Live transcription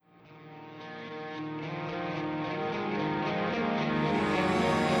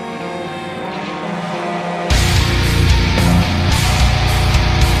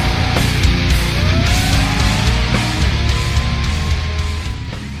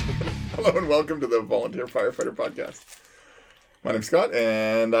Hello and welcome to the Volunteer Firefighter Podcast. My name's Scott,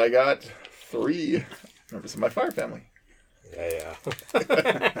 and I got 3 members of my fire family. Yeah.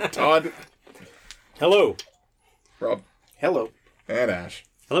 Todd. Hello. Rob. Hello. And Ash.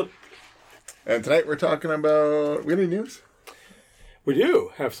 Hello. And tonight we're talking about... We got any news? We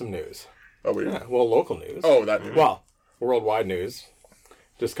do have some news. Oh, we do? Yeah, well, local news. Oh, that news. Well, worldwide news.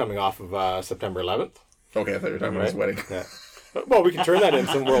 Just coming off of September 11th. Okay, I thought you were talking about his wedding. Yeah. Well, we can turn that into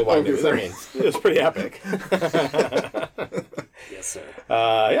some worldwide news. I mean, it was pretty epic. Yes, sir.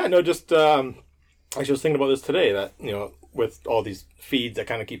 Just actually was thinking about this today that, with all these feeds that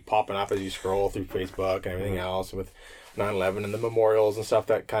kind of keep popping up as you scroll through Facebook and everything else with 9/11 and the memorials and stuff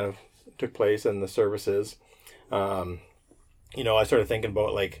that kind of took place and the services, I started thinking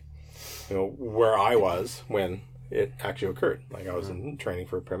about where I was when it actually occurred. Like I was in training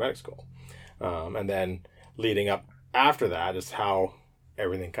for paramedic school. And then leading up after that is how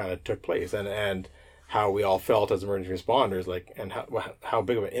everything kind of took place and how we all felt as emergency responders, and how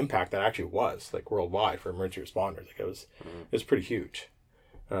big of an impact that actually was, worldwide for emergency responders. It was pretty huge.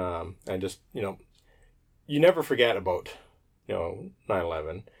 And just, you never forget about,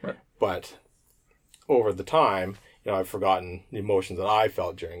 9/11, right. But over the time, I've forgotten the emotions that I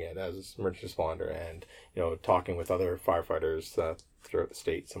felt during it as an emergency responder and, talking with other firefighters throughout the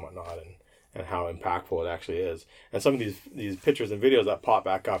states and whatnot and how impactful it actually is. And some of these pictures and videos that pop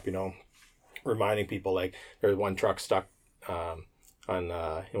back up, reminding people, there was one truck stuck on in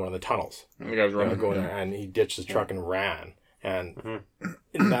one of the tunnels. The guy was running. Going there, and he ditched his truck and ran. And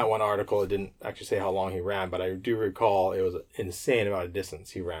in that one article, it didn't actually say how long he ran, but I do recall it was an insane amount of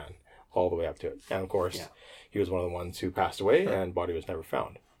distance he ran all the way up to it. And of course, he was one of the ones who passed away, and body was never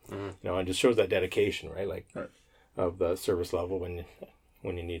found. And it just shows that dedication, right? Of the service level when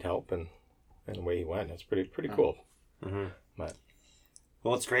you need help and the way he went. It's pretty cool. But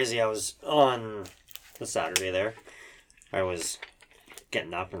Well, it's crazy. I was on the Saturday there. I was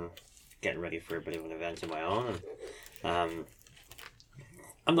getting up and getting ready for a bit of an event of my own. And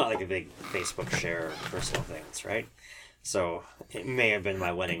I'm not a big Facebook share of personal things, right? So it may have been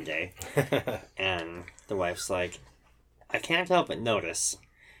my wedding day. And the wife's like, I can't help but notice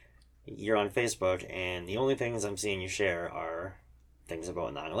you're on Facebook and the only things I'm seeing you share are things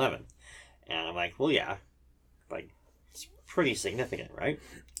about 9/11. And I'm like, well, yeah. It's pretty significant, right?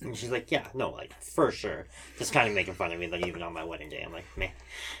 And she's like, yeah, no, for sure. Just kind of making fun of me, even on my wedding day. I'm like, meh.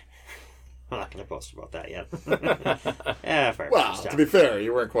 I'm not going to post about that yet. Well, to be fair,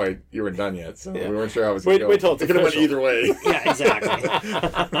 you weren't done yet, so we weren't sure how it was going to go. Wait till it's It could have went either way. Yeah, exactly.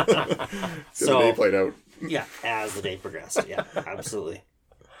 So the day played out. Yeah, as the day progressed. Yeah, absolutely.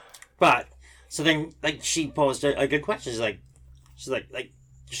 But, so then, she posed a good question. She's like,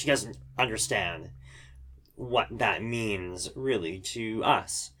 she doesn't understand what that means really to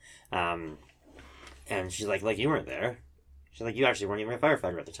us. And she's like, you weren't there. She's like, you actually weren't even a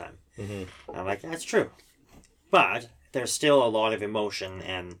firefighter at the time. Mm-hmm. I'm like, that's true. But there's still a lot of emotion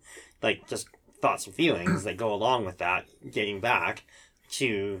and just thoughts and feelings that go along with that, getting back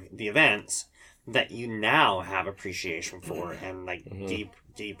to the events that you now have appreciation for and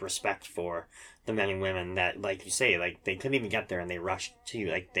deep respect for the men and women that, like you say, they couldn't even get there and they rushed to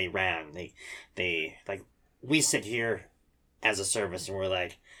you, they ran, they we sit here as a service and we're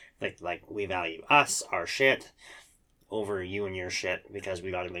like we value us, our shit, over you and your shit because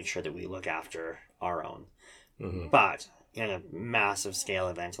we got to make sure that we look after our own. Mm-hmm. But in a massive scale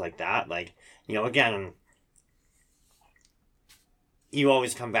event like that, again, you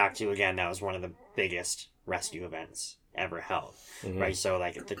always come back to, again, that was one of the biggest rescue events ever held, right? So,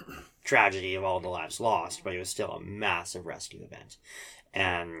 the tragedy of all the lives lost, but it was still a massive rescue event.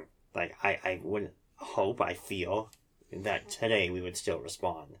 And, I would hope, I feel, that today we would still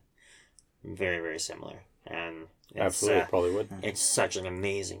respond very, very similar. And absolutely, probably would. It's such an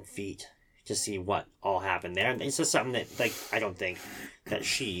amazing feat to see what all happened there. And it's just something that, I don't think that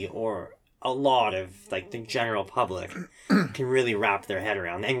she or a lot of, the general public can really wrap their head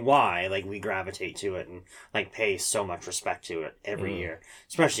around. And why, we gravitate to it and, pay so much respect to it every year.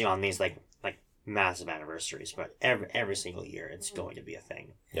 Especially on these, massive anniversaries. But every single year, it's going to be a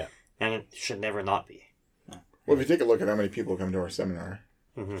thing. Yeah. And it should never not be. Well, if you take a look at how many people come to our seminar,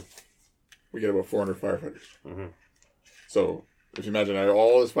 we get about 400 firefighters. Mm-hmm. So, if you imagine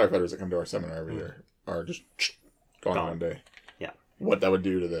all those firefighters that come to our seminar every year are just gone in one day. Yeah. What that would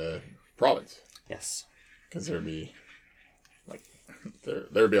do to the province. Yes. Because there'd be,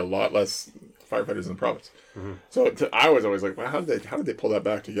 there'd be a lot less firefighters in the province. Mm-hmm. So, I was always like, well, how did they pull that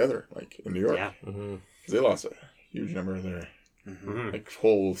back together, in New York? Yeah. Because they lost a huge number of their,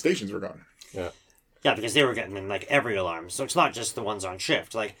 whole stations were gone. Yeah. Yeah, because they were getting in, every alarm. So it's not just the ones on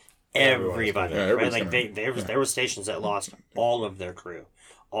shift. everybody, Yeah, right? everybody's Like coming. there were stations that lost all of their crew,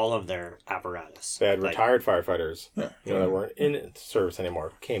 all of their apparatus. They had Like, retired firefighters, Yeah. that weren't in service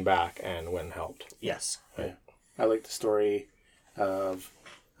anymore, came back and went and helped. Yes. I like the story of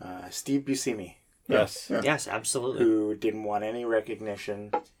Steve Buscemi, Yes. Yeah. Yes, absolutely. who didn't want any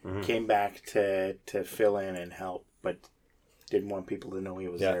recognition, came back to fill in and help, but didn't want people to know he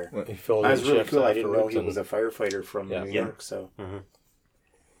was Yeah. there. He filled That in was really shifts cool. I didn't know afterwards he and- was a firefighter from Yeah. New Yeah. York. So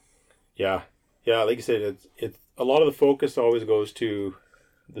Yeah, like you said, it's a lot of the focus always goes to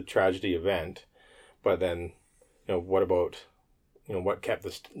the tragedy event, but then, what about, what kept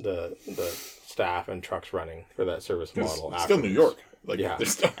the staff and trucks running for that service model? It's still New York. Like, Yeah.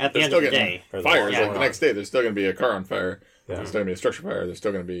 there's still, At the there's end still of the getting day. There's fires. a Like lot the going next day, there's still going to be a car on fire. Yeah. There's still going to be a structure fire. There's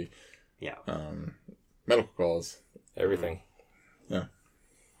still going to be Yeah. medical calls. Everything. Yeah.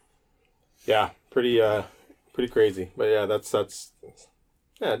 Yeah, pretty crazy. But yeah, that's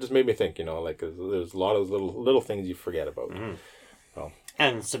it just made me think. Like there's a lot of those little things you forget about.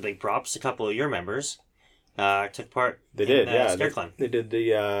 And some big props. A couple of your members took part. They in did, the yeah. stair climb. They did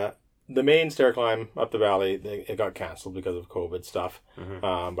the main stair climb up the valley. It got canceled because of COVID stuff.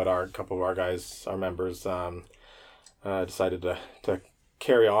 But a couple of our members, decided to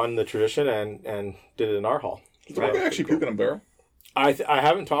carry on the tradition and did it in our hall. Is the guy actually puking in a barrel? I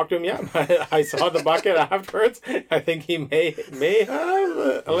haven't talked to him yet. I saw the bucket afterwards. I think he may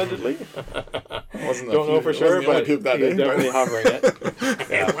have allegedly. Don't know for sure, but puke that he was day, definitely but- hovering it.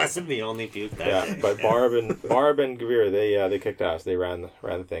 It wasn't the only puke that Yeah, day. but Barb and Gavir, they kicked ass. They ran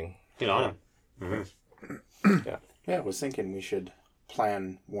the thing. Good on him. yeah, I was thinking we should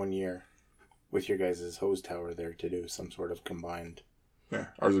plan 1 year with your guys' hose tower there to do some sort of combined Yeah,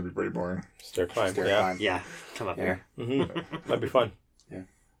 ours would be pretty boring. Stair climb. stair Yeah, climb. Yeah. Come up Yeah. here. that'd be fun. Yeah.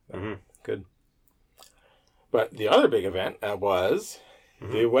 Good. But the other big event was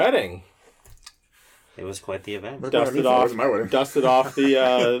the wedding. It was quite the event. Look what I mean Dusted for it off, wasn't my wedding. dusted off the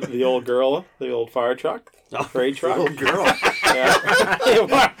old girl, the old fire truck, freight truck. Little girl. Yeah.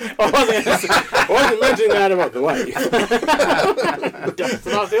 I wasn't mentioning that about the wife.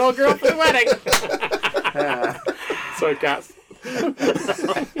 Dusted off the old girl for the wedding. Sarcastic.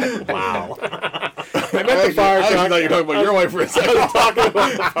 Wow. I meant the fire I actually truck. thought you were talking about your wife for a I second. was talking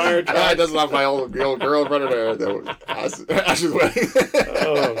about the fire truck. It doesn't have my old girl in front of her. That was Ash's wedding.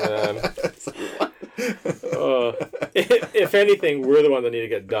 Oh man. If anything, we're the one that need to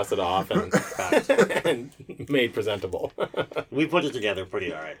get dusted off and made presentable. We put it together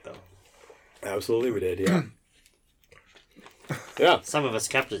pretty all right, though. Absolutely, we did. Yeah. Yeah. Some of us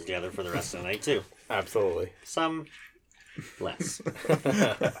kept it together for the rest of the night, too. Absolutely. Some less.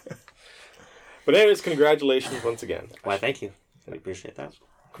 But anyways, congratulations once again. Why, thank you. We appreciate that.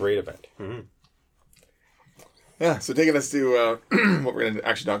 Great event. Yeah, so taking us to what we're going to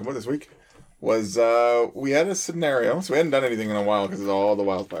actually talk about this week was we had a scenario. So we hadn't done anything in a while because of all the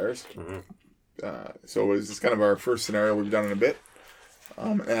wildfires. So it was just kind of our first scenario we've done in a bit.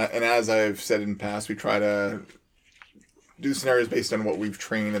 And as I've said in the past, we try to do scenarios based on what we've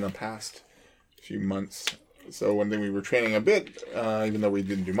trained in the past few months. So one thing we were training a bit, even though we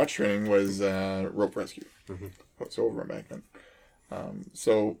didn't do much training, was rope rescue. So over embankment.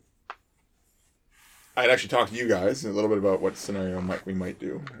 So I'd actually talked to you guys a little bit about what scenario we might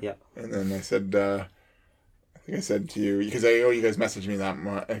do. Yeah. And then I said, I think I said to you, because I know you guys messaged me that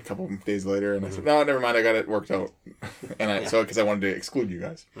a couple of days later, and I said, no, never mind, I got it worked out. And because I wanted to exclude you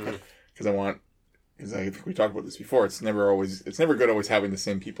guys. Because I think we talked about this before, it's never good always having the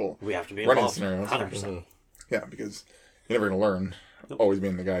same people We have to be running involved. scenarios. 100%. Yeah, because you're never going to learn always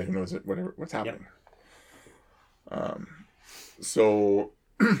being the guy who knows what's happening. So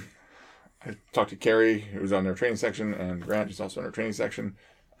I talked to Carrie, who was on our training section, and Grant, who's also on our training section.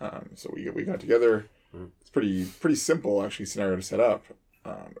 So we got together. It's pretty simple actually scenario to set up.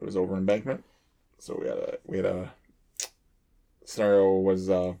 It was over embankment. So we had a scenario was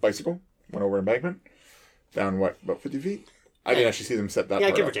bicycle went over embankment down about 50 feet. I didn't actually see them set that. Yeah,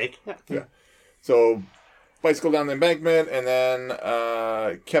 part give or up. take. Yeah. So bicycle down the embankment, and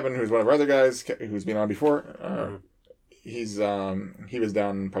then Kevin, who's one of our other guys, who's been on before, he was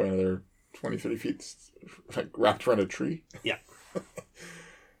down probably another 20, 30 feet, like wrapped around a tree. Yeah.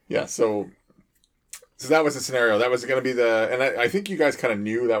 Yeah, so that was the scenario. That was going to be and I think you guys kind of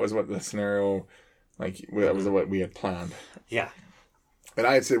knew that was what the scenario, like, that was what we had planned. Yeah. And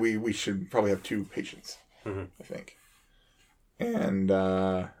I had said we should probably have 2 patients, I think. And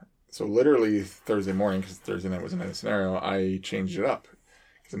so literally Thursday morning, because Thursday night wasn't in a scenario, I changed it up.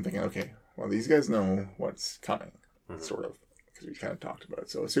 Because I'm thinking, okay, well, these guys know what's coming, sort of, because we kind of talked about it.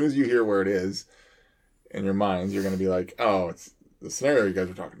 So as soon as you hear where it is in your minds, you're going to be like, oh, it's the scenario you guys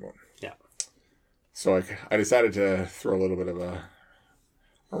were talking about. So I decided to throw a little bit of a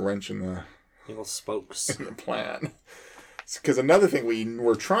wrench in the Little spokes. plan. Because another thing we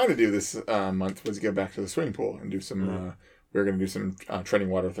were trying to do this month was get back to the swimming pool and do some. We were going to do some treading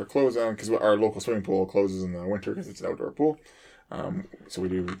water with our clothes on, because our local swimming pool closes in the winter because it's an outdoor pool. So we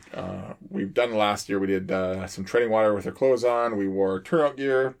do. We've done last year. We did some treading water with our clothes on. We wore turnout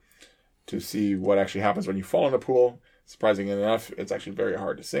gear to see what actually happens when you fall in the pool. Surprisingly enough, it's actually very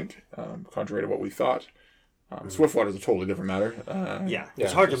hard to sink, contrary to what we thought. Swift water is a totally different matter.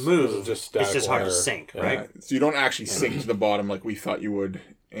 It's hard to move. It's static just hard to water. sink, right? So you don't actually sink to the bottom like we thought you would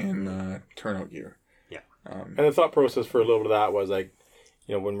in turnout gear. And the thought process for a little bit of that was like,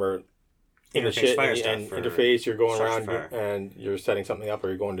 when we're in the Interface shit fire and stuff for interface, you're going structure around fire. and you're setting something up, or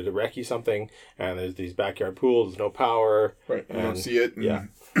you're going to recce something, and there's these backyard pools, there's no power. Right. You don't And- see it. And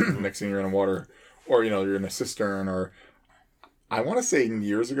next thing you're in water, or you're in a cistern, or I want to say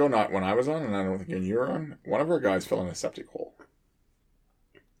years ago, not when I was on, and I don't think when you were on, one of our guys fell in a septic hole.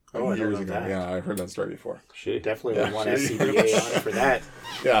 Oh, I years know ago. that. Yeah, I've heard that story before. Shit. Definitely Yeah. would want SCBA on it for that.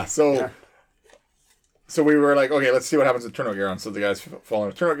 Yeah, so we were like, okay, let's see what happens with turnout gear on. So the guys falling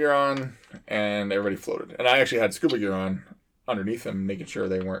with turnout gear on, and everybody floated. And I actually had scuba gear on underneath them, making sure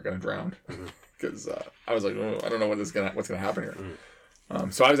they weren't going to drown, because I was like, oh, I don't know what's going to happen here.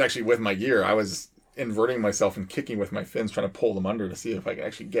 So I was actually with my gear. I was inverting myself and kicking with my fins, trying to pull them under to see if I can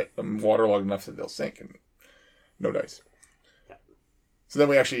actually get them waterlogged enough that they'll sink. And no dice. So then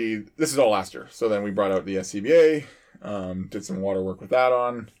this is all last year. So then we brought out the SCBA, did some water work with that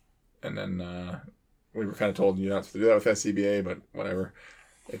on, and then we were kind of told you're not supposed to do that with SCBA, but whatever.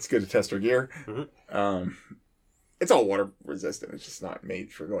 It's good to test our gear. It's all water resistant. It's just not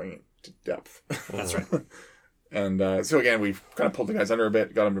made for going into depth. That's right. And so again, we've kind of pulled the guys under a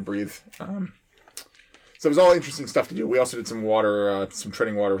bit, got them to breathe. So it was all interesting stuff to do. We also did some water, some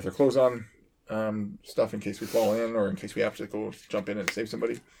treading water with our clothes on, stuff in case we fall in or in case we have to go jump in and save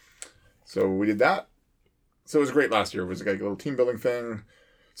somebody. So we did that. So it was great last year. It was like a little team building thing.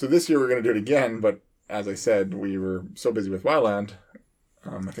 So this year we're going to do it again, but as I said, we were so busy with Wildland.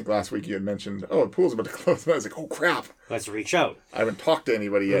 I think last week you had mentioned, the pool's about to close. And I was like, oh crap. Let's reach out. I haven't talked to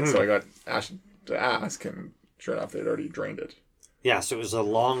anybody yet, so I got asked to ask, and sure enough, they'd already drained it. Yeah, so it was a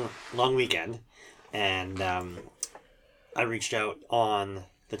long weekend, and I reached out on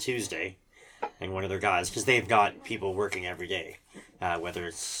the Tuesday, and one of their guys, because they've got people working every day, whether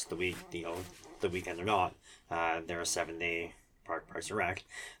it's the weekend or not. They're a 7-day Parks and Rec.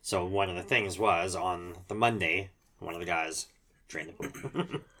 So one of the things was on the Monday, one of the guys drained the pool.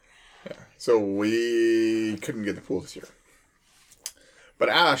 So we couldn't get the pool this year. But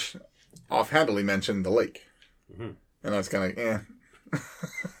Ash offhandedly mentioned the lake. And I was kind of like,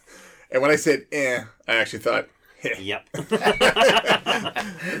 And when I said, I actually thought, Yep.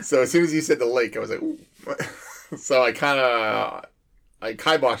 So as soon as you said the lake, I was like, ooh. So I kiboshed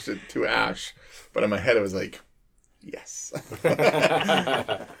it to Ash. But in my head, I was like, yes.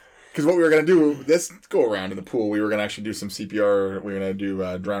 Because what we were going to do, this go around in the pool, we were going to actually do some CPR. We were going to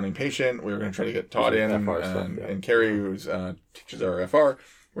do drowning patient. We were going to try to get Todd in FR stuff, and Carrie, who teaches our FR.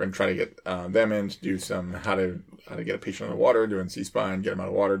 We're going to try to get them in to do some how to get a patient out of water, doing C-spine, get them out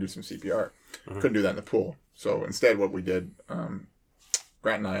of water, do some CPR. Couldn't do that in the pool. So instead what we did,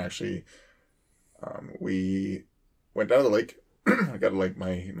 Grant and I actually, we went down to the lake. I got like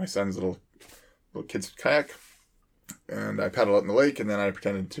my son's little kid's kayak. And I paddled out in the lake, and then I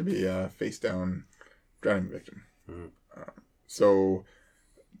pretended to be a face-down drowning victim. So,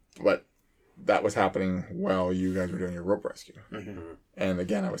 but that was happening while you guys were doing your rope rescue. And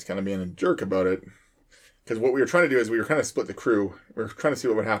again, I was kind of being a jerk about it. Because what we were trying to do is we were kind of split the crew. We were trying to see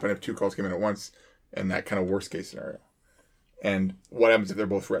what would happen if 2 calls came in at once, in that kind of worst-case scenario. And what happens if they're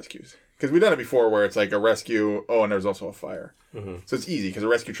both rescues. Because we've done it before where it's like a rescue, and there's also a fire. So it's easy because the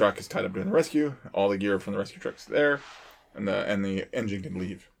rescue truck is tied up doing the rescue. All the gear from the rescue truck's there, and the engine can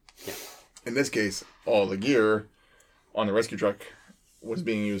leave. Yeah. In this case, all the gear on the rescue truck was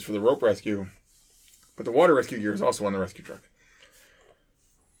being used for the rope rescue, but the water rescue gear is also on the rescue truck.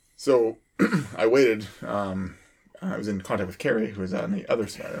 So I waited. I was in contact with Carrie, who was on the other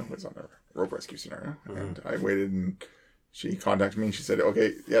scenario, who was on the rope rescue scenario, and I waited and. She contacted me and she said,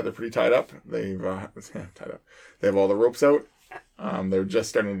 okay, yeah, they're pretty tied up. They've tied up. They have all the ropes out. They're just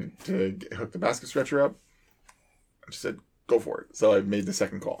starting to hook the basket stretcher up. She said, go for it. So I made the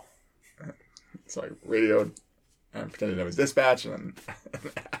second call. So I radioed and pretended I was dispatch. And then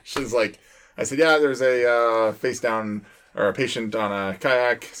she's like, I said, yeah, there's a face down or a patient on a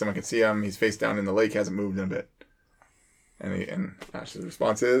kayak. Someone can see him. He's face down in the lake. Hasn't moved in a bit. And Ash's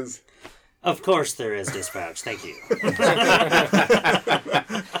response is... Of course there is dispatch. Thank you.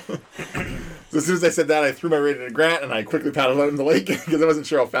 So as soon as I said that, I threw my rating to Grant, and I quickly paddled out in the lake because I wasn't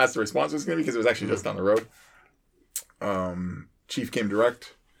sure how fast the response was going to be because it was actually just down the road. Chief came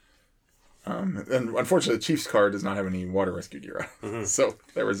direct. And unfortunately, the Chief's car does not have any water rescue gear on. So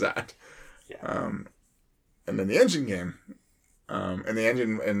there was that. Yeah. And then the engine came. And the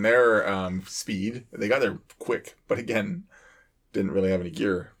engine and their speed, they got there quick, but again, didn't really have any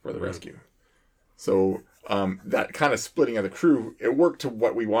gear for the rescue. So that kind of splitting of the crew, it worked to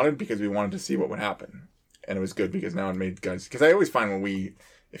what we wanted because we wanted to see what would happen, and it was good because now it made guys. Because I always find when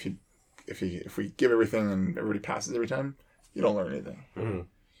if we give everything and everybody passes every time, you don't learn anything. Mm-hmm.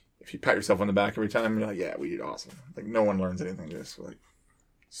 If you pat yourself on the back every time, you're like, yeah, we did awesome. Like no one learns anything. Just like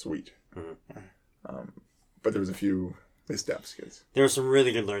sweet. Mm-hmm. But there was a few missteps. There were some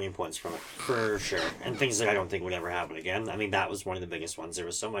really good learning points from it, for sure. And things that I don't think would ever happen again. I mean, that was one of the biggest ones. There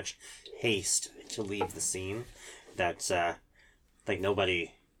was so much haste to leave the scene that,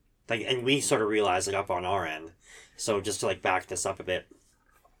 nobody... and we sort of realized it up on our end. So just to, back this up a bit.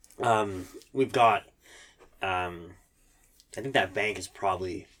 We've got... I think that bank is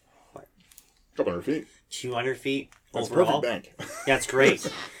probably... A couple hundred feet. 200 feet That's overall. a perfect bank. Yeah, it's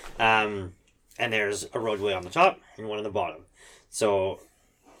great. And there's a roadway on the top and one on the bottom. So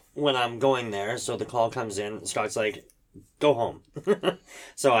when I'm going there, so the call comes in, Scott's like, go home.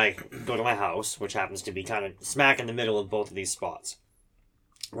 So I go to my house, which happens to be kind of smack in the middle of both of these spots.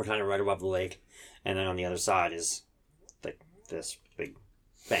 We're kind of right above the lake. And then on the other side is this big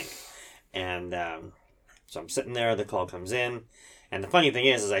bank. And so I'm sitting there, the call comes in. And the funny thing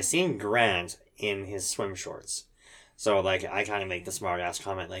is I seen Grant in his swim shorts. So, I kind of make the smart-ass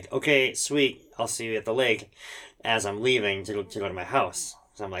comment, okay, sweet, I'll see you at the lake as I'm leaving to go to my house.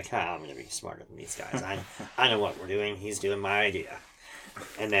 So I'm like, I'm going to be smarter than these guys. I know what we're doing. He's doing my idea.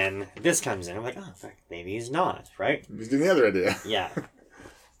 And then this comes in. I'm like, oh, maybe he's not, right? He's doing the other idea. Yeah.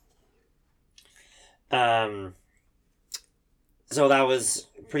 So that was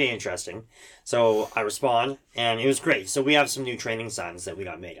pretty interesting. So I respond, and it was great. So we have some new training signs that we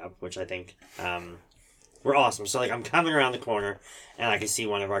got made up, which I think... were awesome. So, I'm coming around the corner, and I can see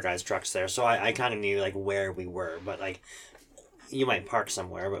one of our guys' trucks there. So I kind of knew, where we were. But, you might park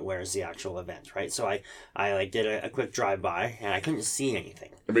somewhere, but where's the actual event, right? So I did a quick drive-by, and I couldn't see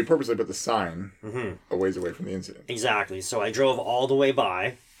anything. And we purposely put the sign a ways away from the incident. Exactly. So I drove all the way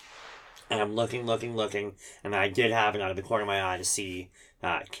by, and I'm looking, and I did have it out of the corner of my eye to see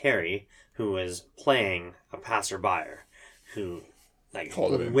Carrie, who was playing a passerby, who...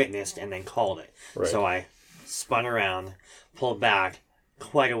 witnessed and then called it. Right. So I spun around, pulled back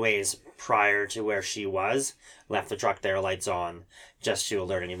quite a ways prior to where she was, left the truck there, lights on, just to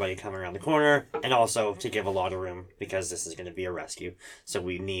alert anybody coming around the corner, and also to give a lot of room because this is going to be a rescue. So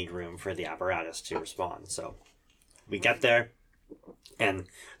we need room for the apparatus to respond. So we get there, and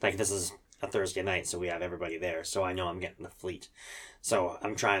this is a Thursday night, so we have everybody there. So I know I'm getting the fleet. So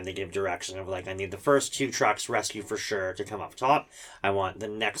I'm trying to give direction of I need the first 2 trucks rescue for sure to come up top. I want the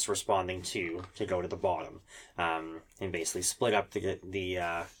next responding 2 to go to the bottom, and basically split up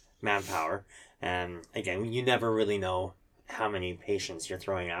the manpower. And again, you never really know how many patients you're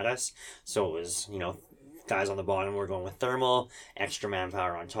throwing at us. So it was, guys on the bottom, we're going with thermal, extra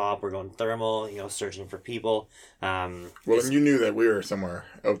manpower on top, we're going thermal, searching for people. Well, you knew that we were somewhere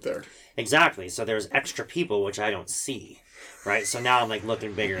out there. Exactly. So there's extra people, which I don't see. Right, so now I'm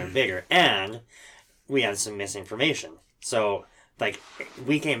looking bigger and bigger, and we had some misinformation. So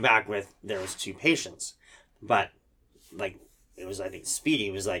we came back with there was 2 patients, but it was I think Speedy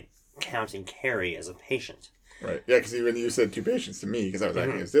was counting Carrie as a patient. Right, yeah, because even you said 2 patients to me because I was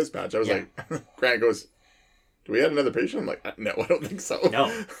acting as dispatch. I was Grant goes, "Do we have another patient?" I'm like, "No, I don't think so." No,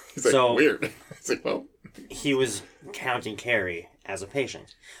 he's like, so, weird. It's well, he was counting Carrie as a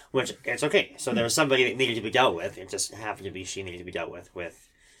patient, which it's okay. So there was somebody that needed to be dealt with. It just happened to be she needed to be dealt with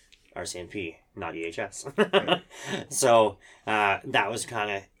RCMP, not EHS. Right. So that was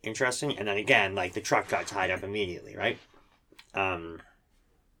kind of interesting. And then again, the truck got tied up immediately, right?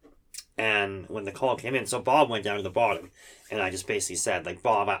 And when the call came in, so Bob went down to the bottom, and I just basically said,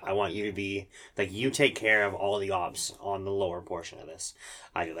 Bob, I want you to be, you take care of all the ops on the lower portion of this.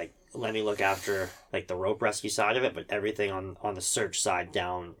 Let me look after, the rope rescue side of it, but everything on the search side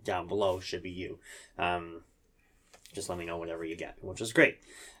down below should be you. Just let me know whatever you get, which was great.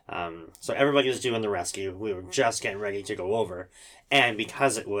 So everybody was doing the rescue. We were just getting ready to go over, and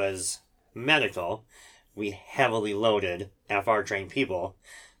because it was medical, we heavily loaded FR-trained people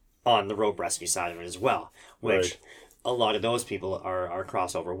on the rope rescue side of it as well, which a lot of those people are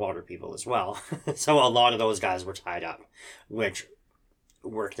crossover water people as well. So a lot of those guys were tied up, which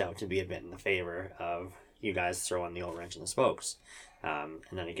worked out to be a bit in the favor of you guys throwing the old wrench in the spokes. And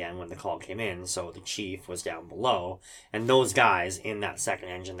then again, when the call came in, so the chief was down below, and those guys in that second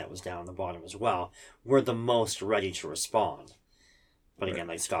engine that was down the bottom as well were the most ready to respond. But again,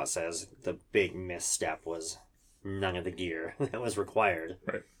 like Scott says, the big misstep was none of the gear that was required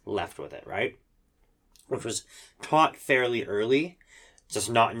left with it, right? Which was taught fairly early, just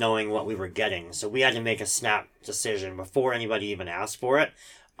not knowing what we were getting. So we had to make a snap decision before anybody even asked for it.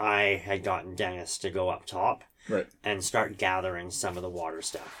 I had gotten Dennis to go up top and start gathering some of the water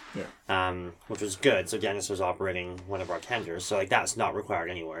stuff, which was good. So Dennis was operating one of our tenders, so like that's not required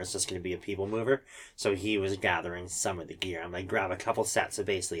anywhere. It's just going to be a people mover. So he was gathering some of the gear. I'm like, grab a couple sets of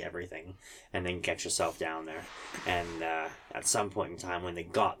basically everything, and then get yourself down there. And at some point in time, when they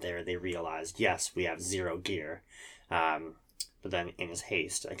got there, they realized, yes, we have 0 gear. But then in his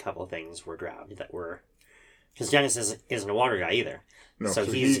haste, a couple of things were grabbed that were, because Dennis isn't a water guy either. No, so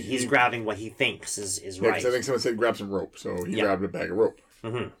he's grabbing what he thinks is right. Because I think someone said grab some rope, so he grabbed a bag of rope.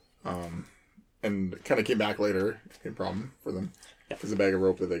 Mm-hmm. And kind of came back later, a problem for them, because the bag of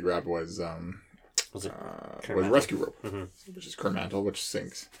rope that they grabbed was rescue rope, which is Kermantle, which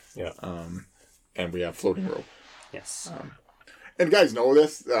sinks. Yeah. And we have floating rope. Yes. And guys know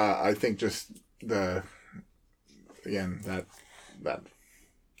this. I think just that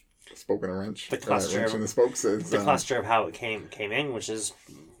spoke in a wrench. The cluster wrench in the spokes is the cluster of how it came in, which is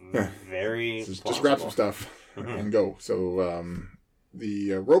very just grab some stuff and go. So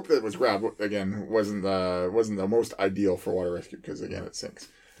the rope that was grabbed again wasn't the most ideal for water rescue because again it sinks.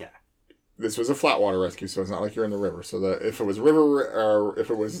 Yeah. This was a flat water rescue, so it's not like you're in the river. So that if it was river or if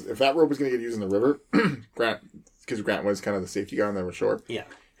that rope was going to get used in the river, Grant was kind of the safety guy on the shore. Yeah.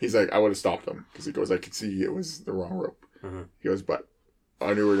 He's like, I would have stopped him because he goes, I could see it was the wrong rope. He goes, but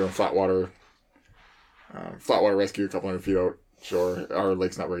I knew we were doing flat water rescue a couple hundred feet out shore. Our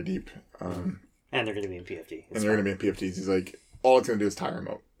lake's not very deep. And they're going to be in PFD. And they're going to be in PFDs. He's like, all it's going to do is tire them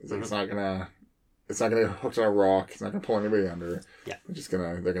out. He's like, it's not going to get hooked on a rock. It's not going to pull anybody under. Yeah. They're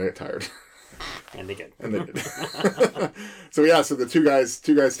going to get tired. And they did. So the two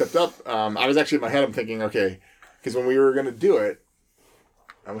guys stepped up. I was actually in my head, I'm thinking, okay, because when we were going to do it,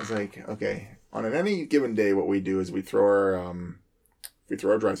 I was like, okay, on any given day, what we do is we throw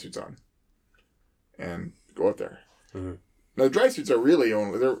our dry suits on and go out there. Now the dry suits are really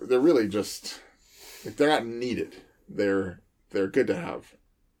only they're really just like, they're not needed. They're good to have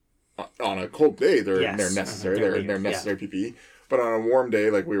on a cold day. They're necessary. They're necessary PPE. But on a warm day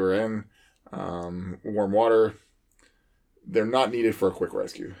like we were in, warm water, they're not needed for a quick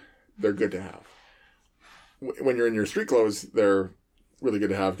rescue. They're good to have. When you're in your street clothes, they're really good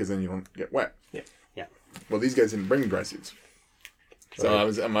to have because then you don't get wet. Yeah. Well, these guys didn't bring dry suits.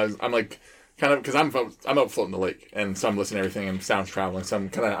 So I'm like, kind of, because I'm out floating the lake, and so I'm listening to everything, and sound's traveling. So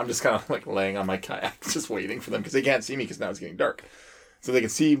I'm just kind of like laying on my kayak, just waiting for them because they can't see me because now it's getting dark. So they can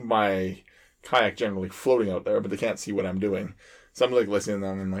see my kayak generally floating out there, but they can't see what I'm doing. So I'm like listening to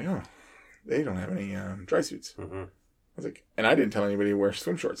them, and I'm like, oh, they don't have any dry suits. I was like, and I didn't tell anybody to wear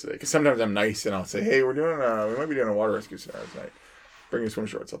swim shorts today because sometimes I'm nice and I'll say, hey, we might be doing a water rescue scenario tonight. Bring your swim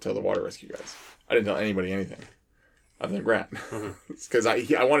shorts. I'll tell the water rescue guys. I didn't tell anybody anything. Other than Grant, because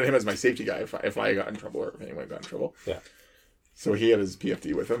I wanted him as my safety guy if I got in trouble or if anyone got in trouble. Yeah. So he had his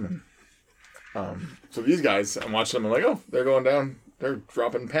PFD with him, and so these guys, I'm watching them. I'm like, oh, they're going down. They're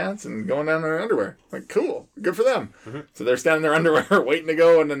dropping pants and going down in their underwear. Like, cool, good for them. So they're standing in their underwear waiting to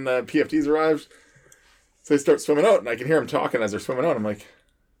go, and then the PFDs arrive. So they start swimming out, and I can hear them talking as they're swimming out. I'm like,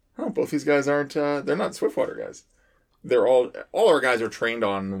 oh, both these guys aren't. They're not Swiftwater guys. They're all our guys are trained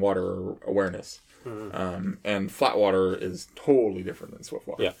on water awareness. And flat water is totally different than swift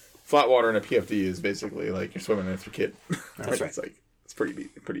water. Yeah. Flat water in a PFD is basically like you're swimming with your kid. That's right. It's like it's pretty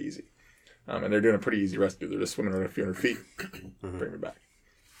easy. And they're doing a pretty easy rescue. They're just swimming around a few hundred feet, bring me back.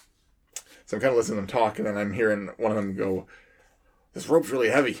 So I'm kind of listening to them talk, and then I'm hearing one of them go, "This rope's really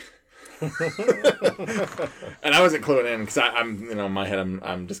heavy." And I wasn't cluing in because I'm in my head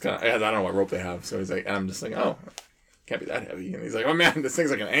I'm just kind of I don't know what rope they have. So he's like, and I'm just like, oh, can't be that heavy. And he's like, oh man, this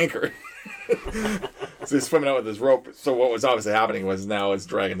thing's like an anchor. So he's swimming out with his rope. So what was obviously happening was now it's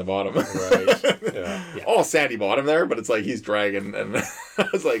dragging the bottom. Right. Yeah. All sandy bottom there, but it's like he's dragging. And I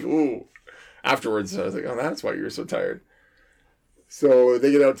was like, ooh. Afterwards, I was like, oh, that's why you were so tired. So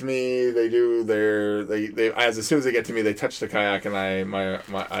they get out to me. They do they as soon as they get to me, they touch the kayak, and I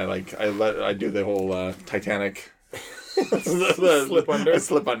do the whole Titanic. Slip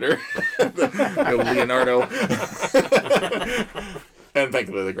under. Leonardo. And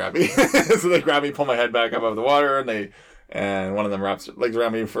thankfully they grab me. So they grab me, pull my head back up out of the water, and one of them wraps their legs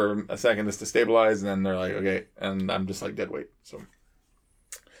around me for a second just to stabilize, and then they're like, okay, and I'm just like dead weight. So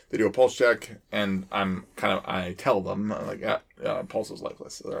They do a pulse check, and I tell them, like, pulse is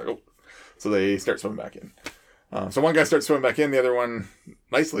lifeless. So they're like, oh. So they start swimming back in. So one guy starts swimming back in. The other one,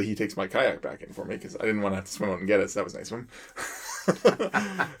 nicely, he takes my kayak back in for me because I didn't want to have to swim out and get it. So that was nice of him.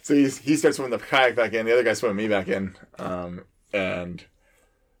 So he starts swimming the kayak back in. The other guy swimming me back in. And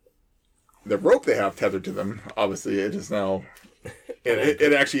the rope they have tethered to them, obviously, it is now...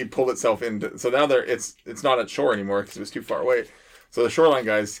 It actually pulled itself into... So now it's not at shore anymore because it was too far away. So the shoreline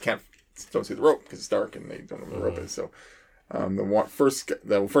guys don't see the rope because it's dark and they don't know where the rope is. So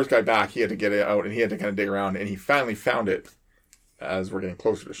the first guy back, he had to get it out and he had to kind of dig around, and he finally found it as we're getting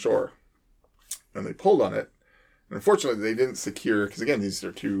closer to shore. And they pulled on it. And unfortunately, they didn't secure... Because again, these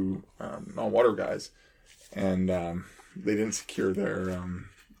are two non-water guys. And they didn't secure their...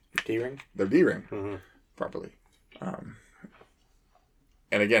 D-ring? Their D-ring properly.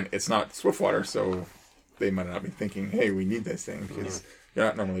 And again, it's not Swiftwater, so they might not be thinking, hey, we need this thing, because you're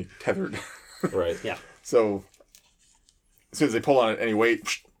not normally tethered. Right. Yeah. So as soon as they pull on it any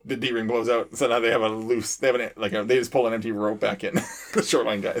weight, the D-ring blows out. So now they have they just pull an empty rope back in, the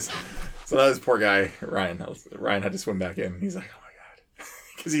shoreline guys. So now this poor guy, Ryan had to swim back in. He's like, oh my God.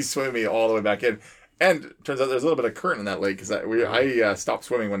 Because he's swimming me all the way back in. And it turns out there's a little bit of current in that lake, because I stopped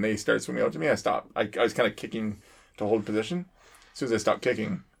swimming when they started swimming out to me. I stopped. I was kind of kicking to hold position. As soon as I stopped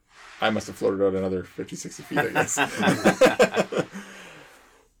kicking, I must have floated out another 50, 60 feet, I guess.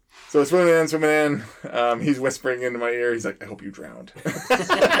 So swimming in. He's whispering into my ear. He's like, I hope you drowned. He's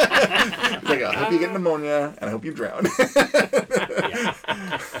like, I hope you get pneumonia, and I hope you drown.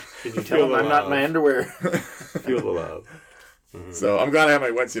 Did you tell him I'm not in my underwear? Feel the love. So I'm glad I had my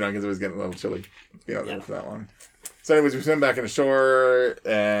wetsuit on because it was getting a little chilly being out there for that long. So anyways, we swim back into shore,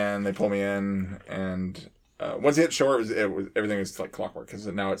 and they pull me in, and... once they hit shore, everything was like clockwork because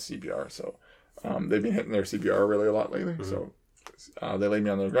now it's CPR. So they've been hitting their CPR really a lot lately. So they laid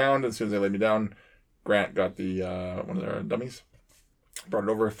me on the ground. As soon as they laid me down, Grant got the one of their dummies, brought it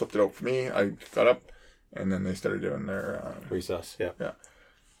over, flipped it out for me. I got up, and then they started doing their resus. Yeah.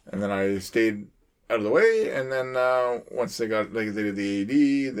 And then I stayed out of the way. And then once they did the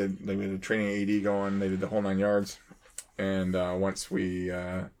AED, they made a training AED going. They did the whole 9 yards. And once we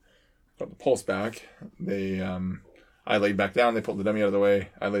got the pulse back, I laid back down. They pulled the dummy out of the way.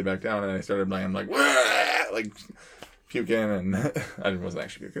 I laid back down, and I started like puking, and I wasn't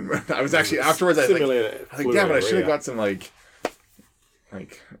actually puking, but I was actually afterwards. I was like, damn it, I should have got some like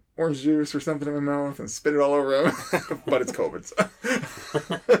orange juice or something in my mouth and spit it all over him. But it's COVID, so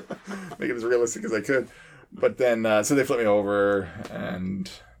make it as realistic as I could. But then, so they flipped me over, and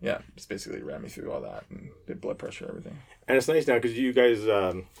just basically ran me through all that and did blood pressure, everything. And it's nice now because you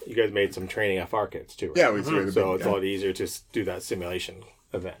guys made some training FR kits too, right? Yeah, we did. So it's a lot easier to do that simulation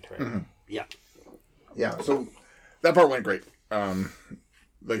event, right? Mm-hmm. Yeah. Yeah, so that part went great.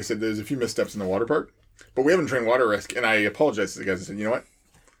 Like I said, there's a few missteps in the water part, but we haven't trained water rescue, and I apologize to the guys. I said, you know what?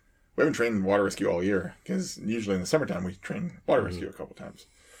 We haven't trained water rescue all year, because usually in the summertime we train water rescue a couple times.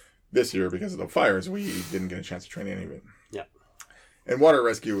 This year, because of the fires, we didn't get a chance to train any of it. Yeah. And water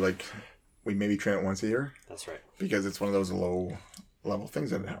rescue, we maybe train it once a year. That's right. Because it's one of those low-level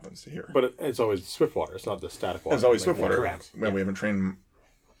things that happens to here. But it's always Swiftwater. It's not the static water. It's always Swiftwater. Correct. Well, we haven't trained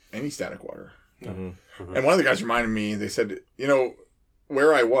any static water. Mm-hmm. And one of the guys reminded me, they said,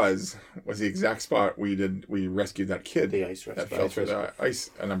 where I was the exact spot we rescued that kid The ice that rescue. fell through the ice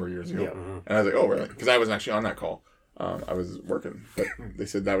a number of years ago. Yeah. And I was like, oh, really? Because I wasn't actually on that call. I was working. But they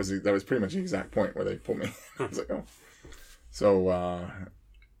said that was pretty much the exact point where they pulled me. I was like, oh. So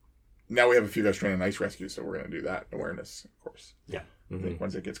now we have a few guys training ice rescue, so we're going to do that awareness, of course. Yeah. I think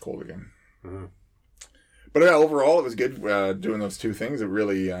once it gets cold again. Mm-hmm. But overall, it was good doing those two things. It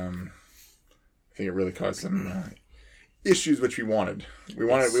really, I think it really caused some issues, which we wanted. We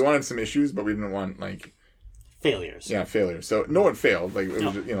wanted some issues, but we didn't want failures. Yeah, failures. So no one failed. It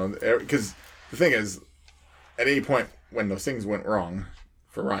was just, because the thing is, at any point when those things went wrong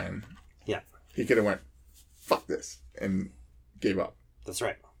for Ryan, he could have went, fuck this, and gave up. That's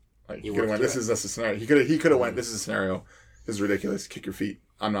right. He could have went, this is a scenario. He could have went, this is a scenario. This is ridiculous. Kick your feet.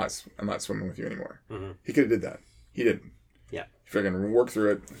 I'm not swimming with you anymore. Mm-hmm. He could have did that. He didn't. Yeah. He freaking worked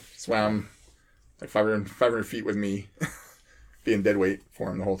through it. Swam 500 feet with me, being dead weight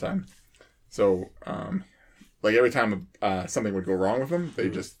for him the whole time. So, every time something would go wrong with him, they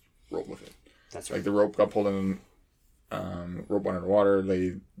just rolled with it. That's right. The rope got pulled in, rope went underwater.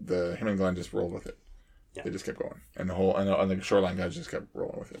 Him and Glenn just rolled with it. Yeah. They just kept going, and the shoreline guys just kept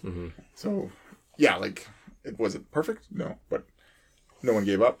rolling with it. Mm-hmm. So, was it perfect? No, but no one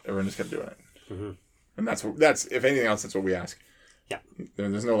gave up. Everyone just kept doing it, and that's if anything else, that's what we ask. Yeah.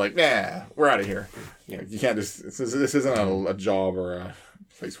 There's no like, nah, we're out of here. You can't just. This isn't a job or a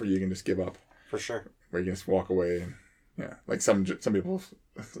place where you can just give up. For sure. Where you can just walk away. And, yeah, like some people's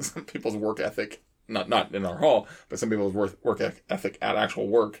work ethic, not in our hall, but some people's work ethic at actual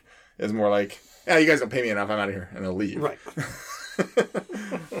work is more like, yeah, you guys don't pay me enough, I'm out of here, and they'll leave. Right.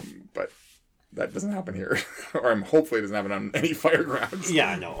 But that doesn't happen here, or hopefully it doesn't happen on any fire grounds.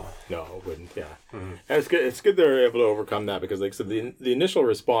 Yeah, no. No, it wouldn't. Yeah, and it's good. It's good they're able to overcome that because, like I said, the initial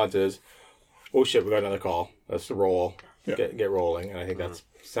response is, "Oh shit, we got another call. Let's roll, get rolling." And I think that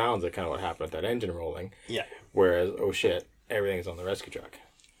sounds like kind of what happened with that engine rolling. Yeah. Whereas, oh shit, everything's on the rescue truck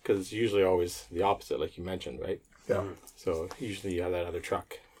because it's usually always the opposite, like you mentioned, right? Yeah. So usually you have that other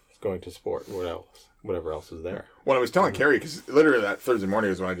truck going to support whatever else is there. When I was telling Carrie, because literally that Thursday morning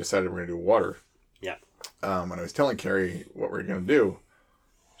was when I decided we're going to do water. Yeah. When I was telling Carrie what we're going to do,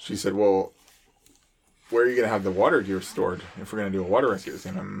 she said, well, where are you going to have the water gear stored if we're going to do a water rescue?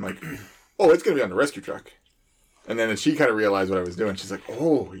 And I'm like, oh, it's going to be on the rescue truck. And then she kind of realized what I was doing. She's like,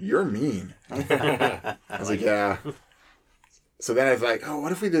 oh, you're mean. I was like, yeah. So then I was like, oh,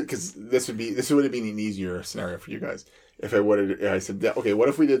 what if we did, because this would have been an easier scenario for you guys. If I said, okay, what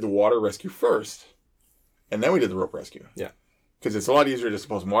if we did the water rescue first, and then we did the rope rescue? Yeah. Because it's a lot easier just to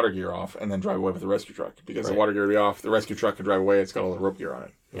pull some water gear off and then drive away with the rescue truck. Because the water gear would be off, the rescue truck could drive away, it's got all the rope gear on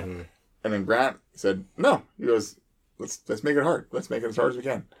it. Yeah. And then Grant said, no. He goes, let's make it hard. Let's make it as hard as we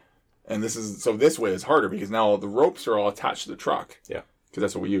can. And this way is harder because now the ropes are all attached to the truck. Yeah. Because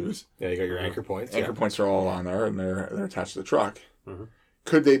that's what we use. Yeah, you got your anchor points. Anchor points are all on there, and they're attached to the truck. Mm-hmm.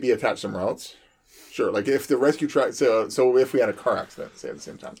 Could they be attached somewhere else? Sure. Like if the rescue truck, so if we had a car accident, say at the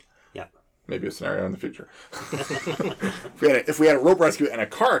same time. Yeah. Maybe a scenario in the future. if we had a rope rescue and a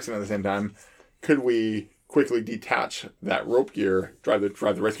car accident at the same time, could we quickly detach that rope gear, drive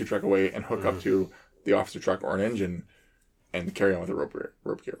the rescue truck away, and hook up to the officer truck or an engine, and carry on with the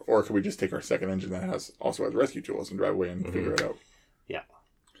rope gear? Or could we just take our second engine that also has rescue tools and drive away and figure it out? Yeah.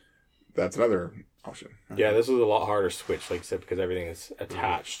 That's another option. Yeah, this is a lot harder switch, like you said, because everything is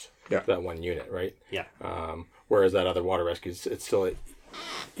attached Yeah. to that one unit, right? Yeah. Whereas that other water rescue, it's still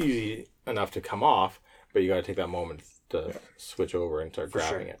easy enough to come off, but you got to take that moment to switch over and start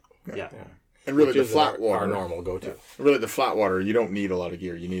grabbing it. Yeah. And really, Which the is flat water, our normal go-to. really the flat water, you don't need a lot of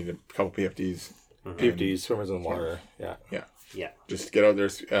gear. You need a couple PFDs. PFDs, swimmers in the water. Yeah. Yeah. Yeah. Just get out there.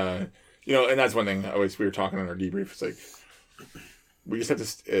 And that's one thing we were talking in our debrief. It's like, we just have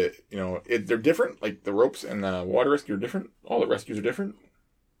to, they're different. Like the ropes and the water rescue are different. All the rescues are different.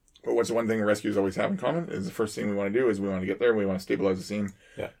 But what's the one thing rescues always have in common is the first thing we want to do is we want to get there and we want to stabilize the scene.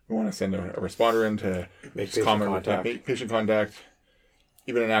 Yeah. We want to send a responder in to Make just patient contact. make patient contact.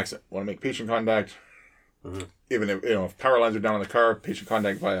 Even in an accident, we want to make patient contact. Even if power lines are down on the car, patient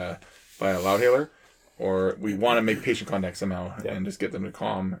contact by a loudhailer, or we want to make patient contact somehow and just get them to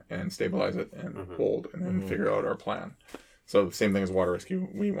calm and stabilize it and hold and then figure out our plan. So the same thing as water rescue.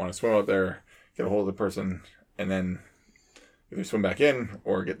 We want to swim out there, get a hold of the person, and then either swim back in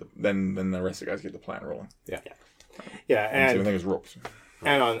or then the rest of the guys get the plan rolling. Yeah, And same and thing as ropes.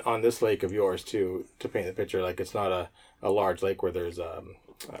 and on this lake of yours too, to paint the picture, like it's not a large lake where there's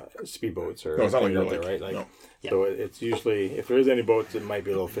speedboats or No, it's not like things your out there, lake. right? Like, No. so it's usually, if there is any boats, it might be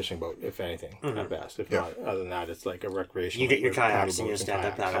a little fishing boat, if anything, at best. If not, other than that, it's like a recreational. You get your with kayaks paddle and your boats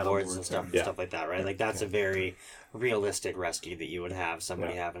stand-up kayaks. paddleboards and stuff Yeah. like that, right? Like that's a very realistic rescue that you would have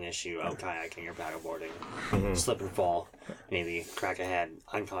somebody have an issue out kayaking or paddleboarding, slip and fall, maybe crack a head,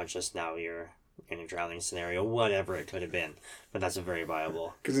 unconscious. Now you're in a drowning scenario, whatever it could have been. But that's a very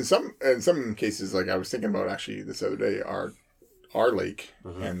viable. Because in some cases, like I was thinking about actually this other day, our lake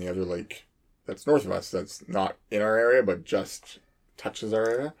and the other lake that's north of us, that's not in our area but just touches our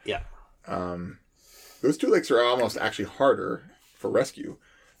area. Yeah. Those two lakes are almost actually harder for rescue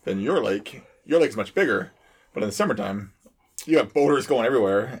than your lake. Your lake's much bigger, but in the summertime, you have boaters going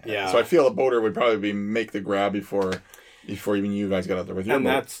everywhere. Yeah. So I feel a boater would probably make the grab before even you guys got out there with your And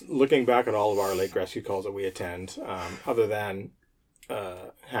boat. that's looking back at all of our lake rescue calls that we attend, other than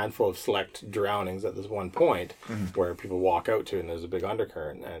a handful of select drownings at this one point where people walk out to and there's a big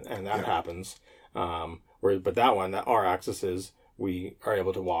undercurrent and that happens. But that one, that our access is, we are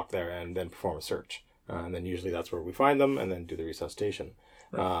able to walk there and then perform a search. And then usually that's where we find them and then do the resuscitation.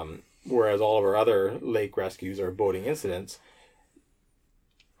 Right. Whereas all of our other lake rescues or boating incidents,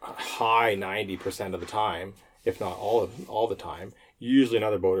 high 90% of the time, if not all the time, usually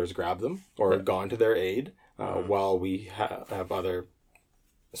another boater's grabbed them or gone to their aid while we have other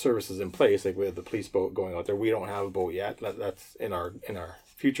services in place. Like we have the police boat going out there. We don't have a boat yet. That's in our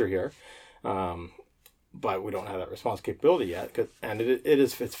future here, but we don't have that response capability yet.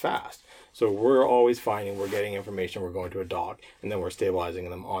 It's fast. So we're always finding, we're getting information, we're going to a dock, and then we're stabilizing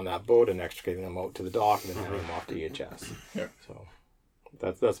them on that boat and extricating them out to the dock and then handing them off to EHS. Yeah. So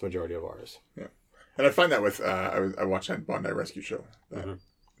that's the majority of ours. Yeah. And I find that with I watched that Bondi Rescue show, that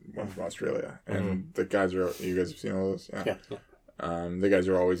one from Australia, and the guys are, you guys have seen all those? Yeah. The guys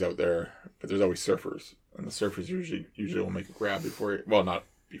are always out there, but there's always surfers, and the surfers usually will make a grab before. Well, not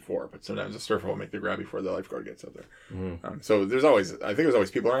before, but sometimes a surfer will make the grab before the lifeguard gets out there. So there's always, I think there's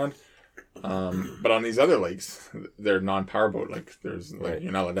always people around. But on these other lakes, they're non-powerboat. Like there's like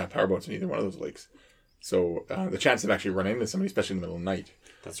you're not allowed to have powerboats in either one of those lakes. So the chance of actually running into somebody, especially in the middle of the night,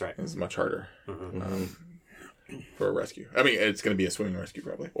 That's right. is much harder for a rescue. I mean, it's going to be a swimming rescue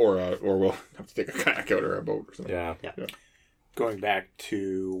probably, or we'll have to take a kayak out or a boat or something. Yeah. Going back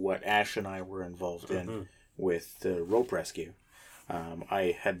to what Ash and I were involved in with the rope rescue,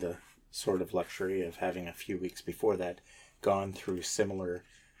 I had the sort of luxury of having a few weeks before that gone through similar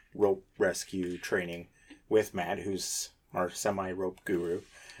rope rescue training with Matt, who's our semi-rope guru.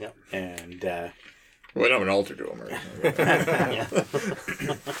 Yep. And Well, I have an altar to him, right?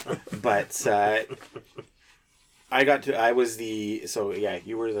 but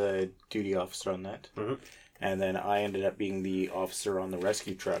you were the duty officer on that. And then I ended up being the officer on the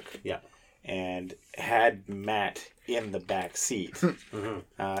rescue truck. Yeah. And had Matt in the back seat,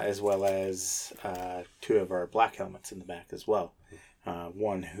 as well as two of our black helmets in the back as well.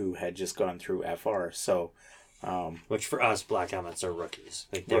 One who had just gone through FR. So, which for us, black helmets are rookies.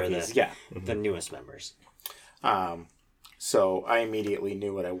 Like they're rookies, the newest members. So I immediately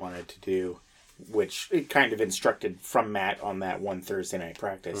knew what I wanted to do, which it kind of instructed from Matt on that one Thursday night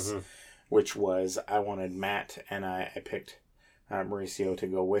practice, which was I wanted Matt and I picked Mauricio to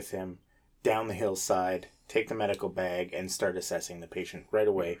go with him down the hillside, take the medical bag, and start assessing the patient right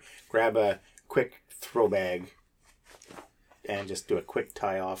away. Grab a quick throw bag and just do a quick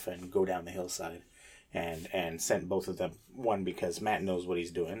tie off and go down the hillside. And sent both of them, one because Matt knows what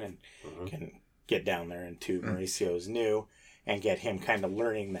he's doing and can get down there, and two, Mauricio's new and get him kind of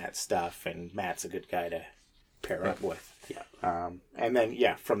learning that stuff, and Matt's a good guy to pair up with. Yeah. And then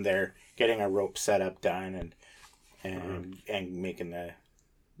from there getting a rope setup done and making the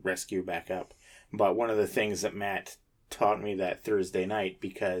rescue back up. But one of the things that Matt taught me that Thursday night,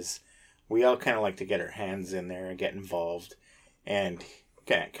 because we all kind of like to get our hands in there and get involved, and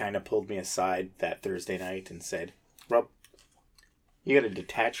kind of pulled me aside that Thursday night and said, Rob, you got to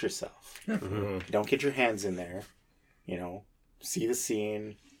detach yourself. Don't get your hands in there. See the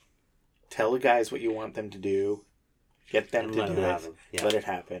scene. Tell the guys what you want them to do. Get them to do it. Let it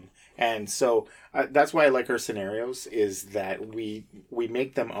happen. And so that's why I like our scenarios, is that we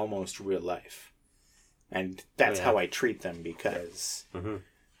make them almost real life. And that's how I treat them, because,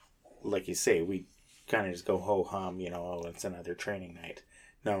 like you say, we kind of just go ho-hum, it's another training night.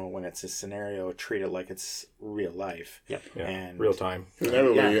 No, when it's a scenario, treat it like it's real life. Yep. Yeah. And Real time.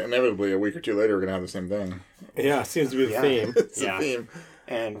 Inevitably, a week or two later, we're going to have the same thing. Yeah, seems to be the theme. It's the theme.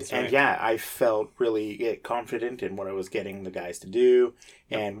 And I felt really confident in what I was getting the guys to do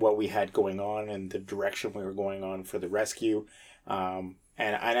and what we had going on and the direction we were going on for the rescue. And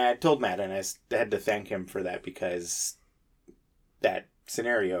I told Matt, and I had to thank him for that, because that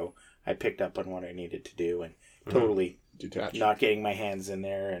scenario, I picked up on what I needed to do and totally detached, not getting my hands in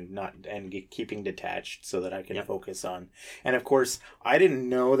there and keeping detached so that I can focus on. And of course, I didn't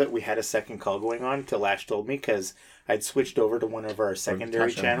know that we had a second call going on till Ash told me, because I'd switched over to one of our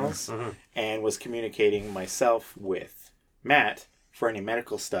secondary channels and was communicating myself with Matt for any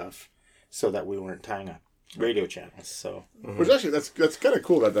medical stuff, so that we weren't tying up radio channels. So, which actually that's kind of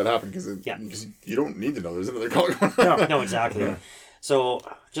cool that happened, because you don't need to know there's another call going on. No, exactly. So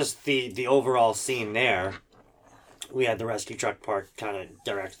just the overall scene there, we had the rescue truck parked kind of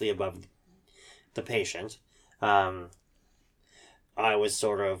directly above the patient. I was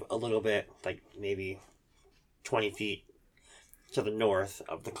sort of a little bit, like maybe 20 feet to the north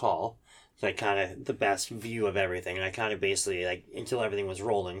of the call. So I kind of, the best view of everything. And I kind of basically, like, until everything was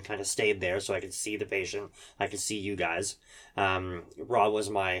rolling, kind of stayed there so I could see the patient. I could see you guys. Rob was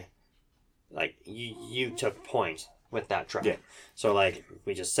my, like, you took point with that truck. Yeah. So, like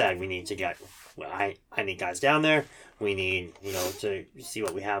we just said, we need to get, I need guys down there. We need, to see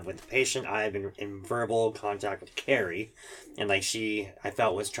what we have with the patient. I have been in verbal contact with Carrie, and like I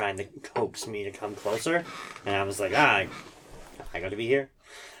felt was trying to coax me to come closer, and I was like, I got to be here.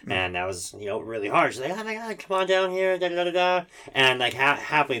 And that was, really hard. She's like, oh my God, come on down here, da-da-da-da. And like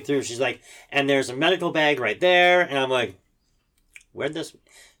halfway through, she's like, and there's a medical bag right there. And I'm like, where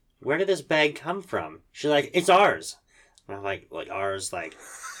did this bag come from? She's like, it's ours. And I'm like ours, like,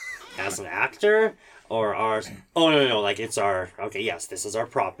 as an actor? or ours. Oh, no, like it's our, okay, yes, this is our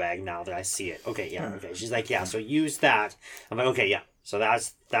prop bag now that I see it. Okay, yeah, okay. She's like, yeah, so use that. I'm like, okay, yeah. So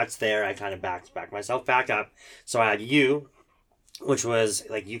that's there. I kind of backed myself back up. So I had you, which was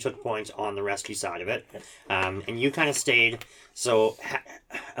like you took point on the rescue side of it, and you kind of stayed. So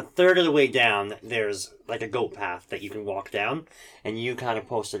a third of the way down, there's like a goat path that you can walk down, and you kind of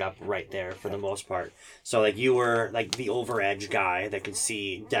posted up right there for the most part. So like you were like the over edge guy that could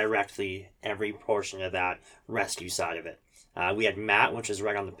see directly every portion of that rescue side of it. We had Matt, which is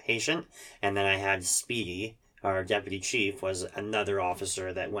right on the patient, and then I had Speedy. Our deputy chief was another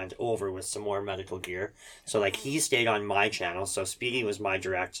officer that went over with some more medical gear. So, like, he stayed on my channel. So, Speedy was my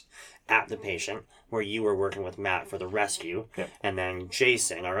direct at the patient, where you were working with Matt for the rescue. Yeah. And then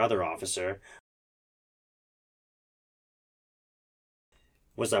Jason, our other officer,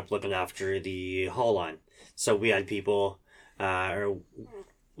 was up looking after the hull line. So, we had people,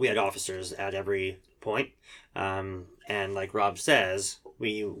 we had officers at every point. And like Rob says,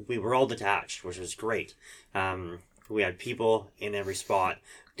 we were all detached, which was great. We had people in every spot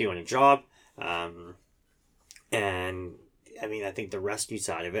doing a job. And I mean, I think the rescue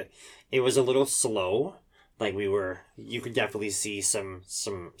side of it, it was a little slow. Like you could definitely see some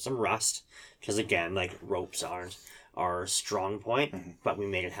rust. Because again, like ropes aren't our strong point, but we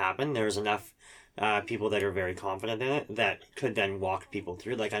made it happen. There was enough people that are very confident in it that could then walk people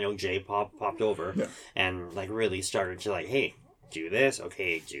through. Like I know Jay popped over and like really started to like, hey, do this,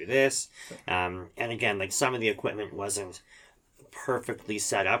 okay, do this. And again, like some of the equipment wasn't perfectly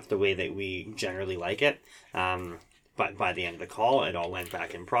set up the way that we generally like it. But by the end of the call, it all went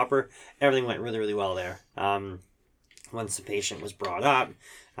back in proper. Everything went really, really well there. Once the patient was brought up,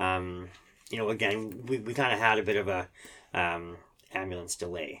 again, we kind of had a bit of a ambulance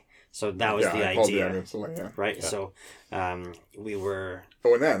delay. So that was the idea, right? Yeah. So we were.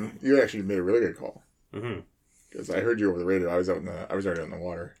 Oh, and then you actually made a really good call. Because I heard you over the radio. I was already out in the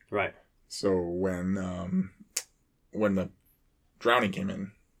water. Right. So when the drowning came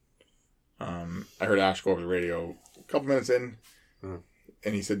in, I heard Ash go over the radio a couple minutes in,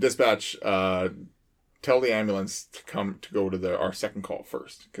 and he said, "Dispatch, tell the ambulance to go to our second call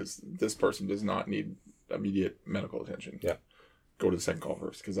first, because this person does not need immediate medical attention. Yeah. Go to the second call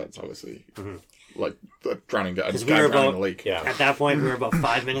first, because that's obviously like the drowning guy. Because we were about, the lake. Yeah. At that point, we were about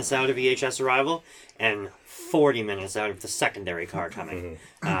 5 minutes out of EHS arrival and 40 minutes out of the secondary car coming.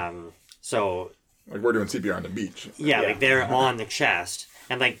 So like we're doing CPR on the beach. Yeah, like they're on the chest.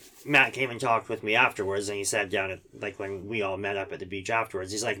 And like Matt came and talked with me afterwards, and he said down at like when we all met up at the beach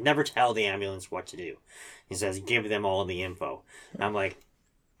afterwards, he's like, never tell the ambulance what to do. He says, give them all the info. And I'm like,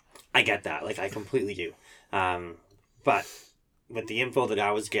 I get that. Like I completely do. But with the info that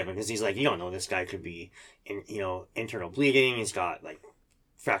I was given, because he's like, you don't know, this guy could be internal bleeding. He's got like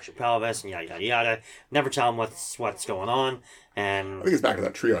fractured pelvis and yada yada yada. Never tell him what's going on. And I think it's back to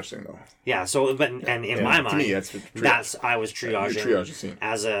that triage thing though. Yeah. So, but and in my mind, to me, that's I was triaging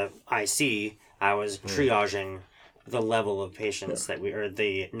as a IC. I was triaging the level of patients that we, or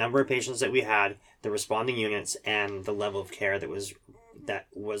the number of patients that we had, the responding units, and the level of care that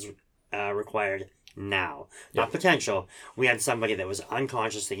was required. Now, not potential. We had somebody that was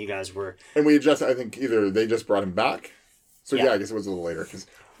unconscious that you guys were, and I think either they just brought him back. So I guess it was a little later because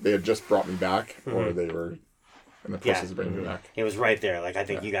they had just brought me back, or they were in the process of bringing me back. It was right there. Like I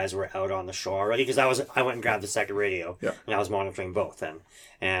think you guys were out on the shore already, because I went and grabbed the second radio, and I was monitoring both then.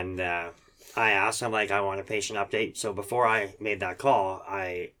 And I asked, I'm like, I want a patient update. So before I made that call,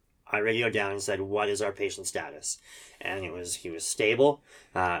 I radioed down and said, what is our patient status? And he was stable,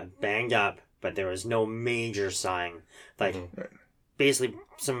 banged up. But there was no major sign. Like, basically,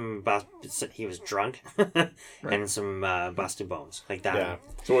 he was drunk, and some busted bones, like that. Yeah.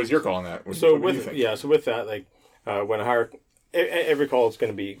 So what was your call on that? So with that, like, when every call is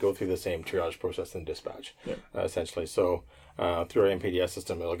going to go through the same triage process and dispatch, essentially. So through our MPDS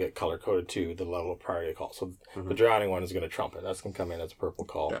system, it'll get color coded to the level of priority call. So the drowning one is going to trump it. That's going to come in as a purple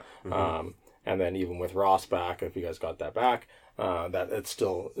call. Yeah. And then even with Ross back, if you guys got that back, that it's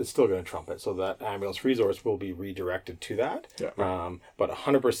still going to trump it. So that ambulance resource will be redirected to that. Yeah. But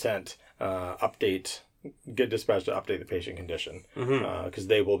 100% get dispatched to update the patient condition, because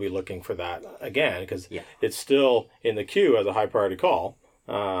they will be looking for that again, because it's still in the queue as a high priority call.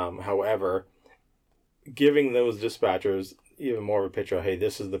 However, giving those dispatchers even more of a picture of, hey,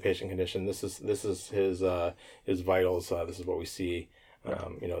 this is the patient condition, this is his vitals, this is what we see.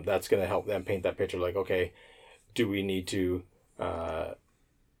 That's going to help them paint that picture. Like, okay, do we need to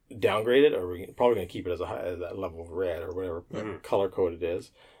downgrade it, or are we probably going to keep it as that level of red or whatever color code it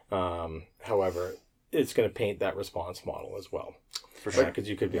is? However, it's going to paint that response model as well. For sure. Because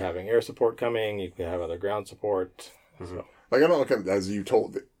you could be having air support coming, you could have other ground support. So. Like, I don't look at it as you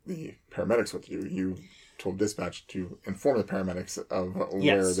told the paramedics what to do. You told dispatch to inform the paramedics of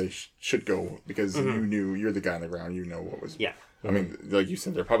where they should go, because you knew, you're the guy on the ground, you know what was... Yeah. I mean, like you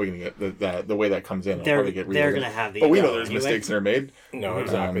said, they're probably going to get the way that comes in. They're probably get going to have the... But we know there's mistakes that are made. No,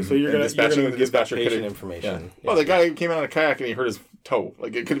 exactly. So you're going to give that patient information. Yeah. Well, the guy came out on a kayak and he hurt his toe.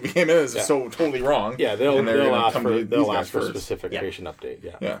 Like, it could be him as so totally wrong. Yeah, they'll ask for specific patient update.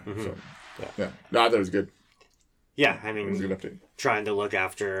 Yeah. Yeah. So, yeah. No, I thought it was good. Yeah, I It was a mean, good update. trying to look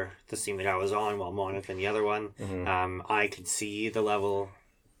after the scene that I was on while monitoring the other one, I could see the level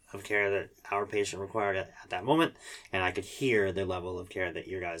of care that our patient required at that moment, and I could hear the level of care that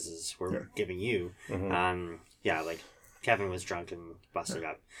your guys were giving you. Like Kevin was drunk and busted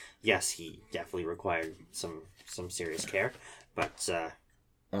up. Yes, he definitely required some serious care, but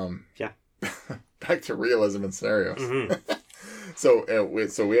Back to realism and scenarios. So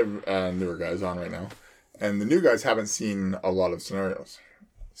we have newer guys on right now, and the new guys haven't seen a lot of scenarios.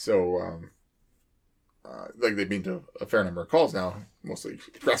 So like, they've been to a fair number of calls now, mostly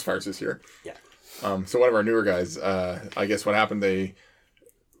grass fires this year. Yeah. So one of our newer guys, I guess what happened, they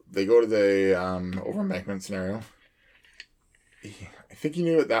go to the over embankment scenario. I think he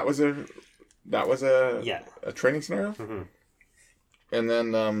knew that was a training scenario. And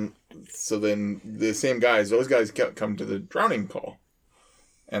then so then the same guys, those guys come to the drowning call,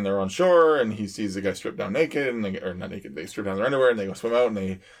 and they're on shore, and he sees the guy stripped down naked, and they strip down their underwear, and they go swim out,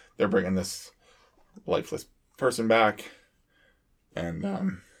 and they're bringing this lifeless person back, and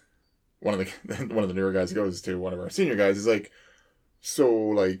one of the newer guys goes to one of our senior guys. He's like, so,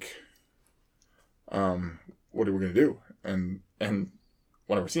 like, what are we gonna do? And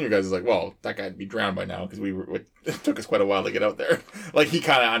one of our senior guys is like, well, that guy'd be drowned by now, because it took us quite a while to get out there. Like, he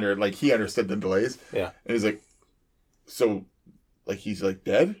kind of he understood the delays. Yeah. And he's like, so, like, he's like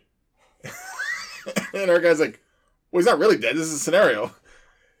dead? And our guy's like, well, he's not really dead. This is a scenario.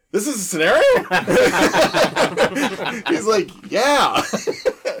 This is a scenario? He's like, yeah.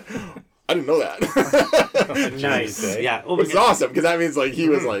 I didn't know that. Nice. Yeah. Well, it's awesome, because that means, like, he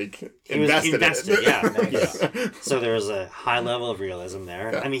was, like, invested in it. Yeah. Nice. So there was a high level of realism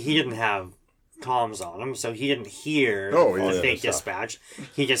there. Yeah. I mean, he didn't have comms on him, so he didn't hear the fake dispatch.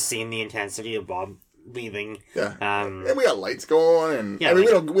 He just seen the intensity of Bob leaving. Yeah. And we got lights going, and I mean,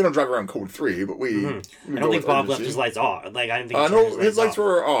 we don't drive around code 3, but we. I don't think Bob left his lights on. Like, I didn't think. No, his lights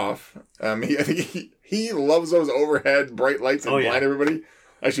were off. I think he loves those overhead bright lights that blind everybody.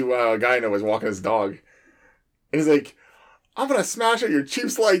 Actually, a guy I know was walking his dog, and he's like, "I'm gonna smash out your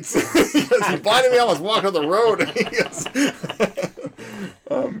Chiefs lights." He goes, "You blinded me! I almost walked on the road."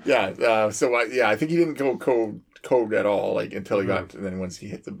 So I think he didn't go code at all, like, until he got. And then once he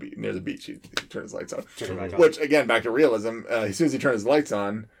hit near the beach, he turned his lights on. Which, again, back to realism. As soon as he turned his lights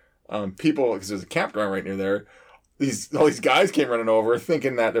on, people, because there's a campground right near there. All these guys came running over,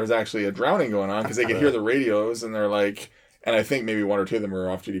 thinking that there was actually a drowning going on, because they could hear the radios, and they're like. And I think maybe one or two of them were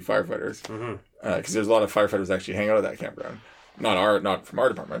off-duty firefighters, because there's a lot of firefighters that actually hang out at that campground, not from our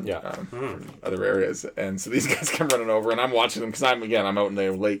department, from other areas. And so these guys come running over, and I'm watching them, because I'm out in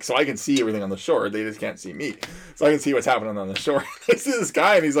the lake, so I can see everything on the shore. They just can't see me, so I can see what's happening on the shore. I see this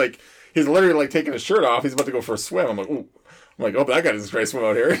guy, and he's literally like taking his shirt off. He's about to go for a swim. I'm like, ooh. I'm like, oh, that guy doesn't try to swim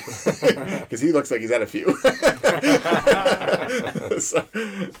out here, because he looks like he's had a few.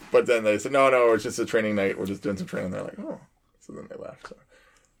 But then they said, no, it's just a training night. We're just doing some training. They're like, oh. So then they left.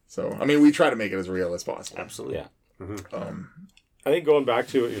 So I mean, we try to make it as real as possible. Absolutely. Yeah. I think going back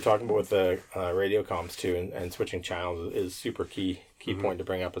to what you're talking about with the radio comms too, and switching channels is super key point to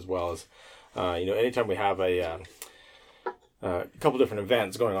bring up, as well as, anytime we have a couple different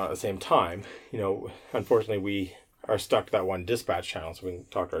events going on at the same time, unfortunately we are stuck to that one dispatch channel, so we can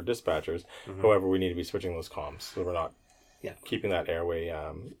talk to our dispatchers. However, we need to be switching those comms, so we're not keeping that airway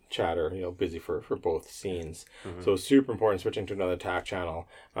chatter busy for both scenes. So it's super important switching to another TAC channel,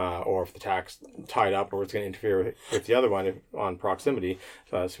 or if the TAC's tied up or it's going to interfere with the other one on proximity,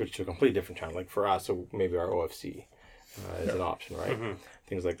 switch to a completely different channel. Like for us, so maybe our OFC is an option, right?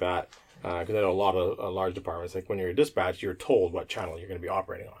 Things like that. Because I know a lot of large departments, like when you're a dispatch, you're told what channel you're going to be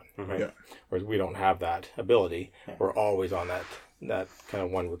operating on, right? Whereas we don't have that ability. We're always on that kind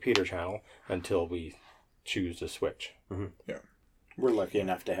of one repeater channel until we choose to switch. Yeah, we're lucky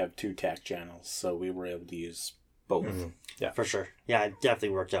enough to have 2 TAC channels, so we were able to use both. Yeah, for sure. Yeah, it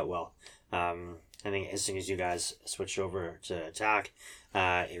definitely worked out well. I think as soon as you guys switched over to TAC,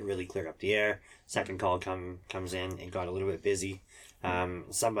 it really cleared up the air. Second call comes in, it got a little bit busy.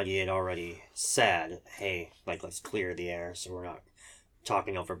 Somebody had already said, hey, like, let's clear the air so we're not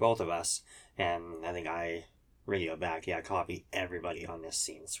talking over both of us. And I think I radioed back, yeah, copy everybody on this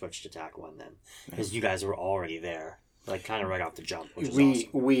scene, switch to TAC 1 then. Because you guys were already there, like kind of right off the jump, which is awesome.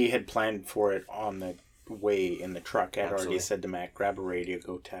 We had planned for it on the way in the truck. I'd Absolutely. already said to Matt, grab a radio,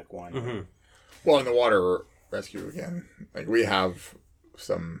 go TAC 1. Mm-hmm. Well, in the water rescue again, like we have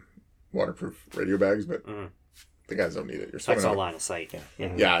some waterproof radio bags, but the guys don't need it. You're swimming That's all out. line of sight.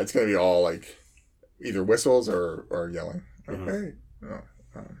 Yeah. Yeah, it's gonna be all like either whistles or yelling. Like, hey, no,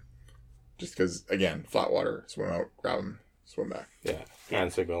 just because again, flat water, swim out, grab them, swim back. Yeah.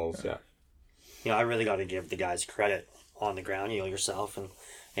 Hand signals. Yeah. You know, I really got to give the guys credit on the ground, you know, yourself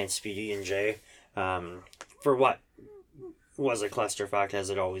and Speedy and Jay, for what was a clusterfuck, as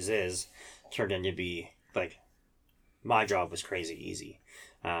it always is, turned into be, like, my job was crazy easy.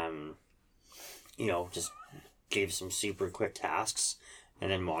 You know, just gave some super quick tasks,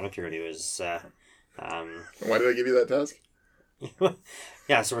 and then monitored. It was, Why did I give you that task?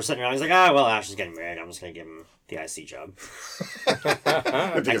 yeah, so we're sitting around, he's like, well, Ash is getting married, I'm just going to give him the IC job.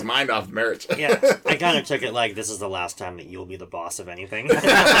 Take his mind off marriage. Yeah, I kind of took it like, this is the last time that you'll be the boss of anything. Because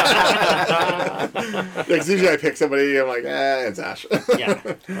usually I pick somebody, I'm like, it's Ash. Yeah.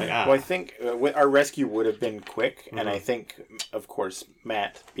 Like, Well, I think our rescue would have been quick, and I think, of course,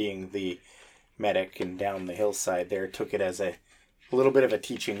 Matt, being the medic and down the hillside there, took it as a little bit of a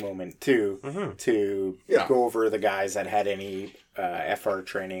teaching moment, too, to go over the guys that had any FR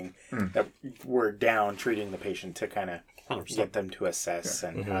training that were down treating the patient to kind of 100%. get them to assess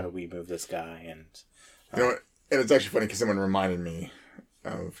and how do we move this guy. And You know what? And it's actually funny because someone reminded me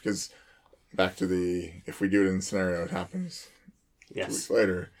of, because back to the, if we do it in the scenario, it happens 2 Yes. weeks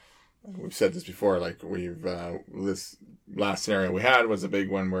later. We've said this before, like this last scenario we had was a big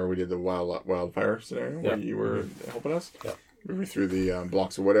one where we did the wildfire scenario where you were helping us. Yeah. We threw the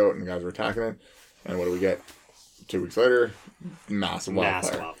blocks of wood out and the guys were attacking it. And what do we get? 2 weeks later, massive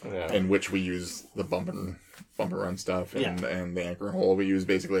wildfire. Yeah. In which we use the bump and run stuff and the anchor and hole. We use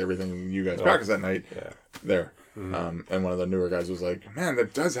basically everything you guys practiced that night there. And one of the newer guys was like, man,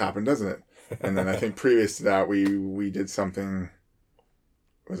 that does happen, doesn't it? And then I think previous to that, we did something,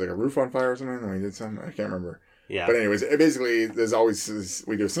 it was like a roof on fire or something, and we did something, I can't remember. Yeah. But anyways, it basically, there's always,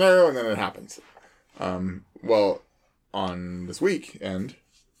 we do a scenario and then it happens. Well, on this weekend,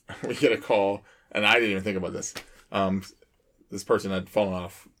 we get a call, and I didn't even think about this. This person had fallen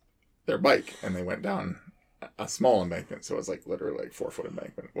off their bike, and they went down a small embankment, so it was like literally like 4 foot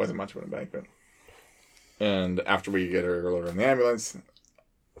embankment. It wasn't much of an embankment. And after we get her loaded in the ambulance,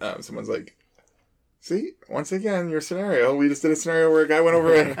 someone's like, see, once again, your scenario, we just did a scenario where a guy went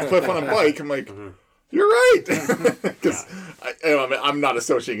over a cliff on a bike. I'm like, you're right. Because I'm not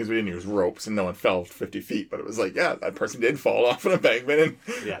associating because we didn't use ropes and no one fell 50 feet. But it was like, yeah, that person did fall off an embankment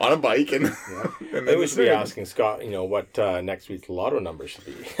and on a bike. And, and Maybe we should be asking Scott, what next week's lotto number should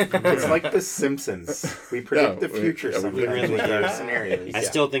be. it's like The Simpsons. We predict the future sometimes really with our do. scenarios. I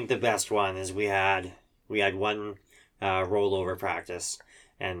still think the best one is we had one rollover practice,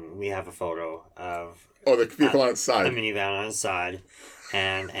 and we have a photo of the vehicle on its a side. minivan on its side,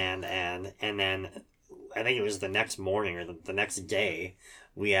 and then I think it was the next morning or the next day,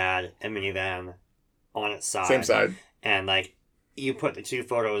 we had a minivan on its side. Same side. And like you put the two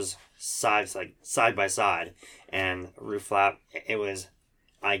photos side by side, and roof flap, it was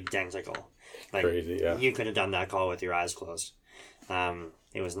identical. Like, Crazy, yeah. You could have done that call with your eyes closed.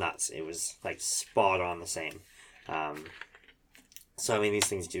 It was nuts. It was like spot on the same. So I mean, these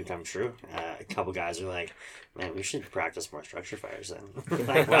things do come true. A couple guys are like, "Man, we should practice more structure fires." Then,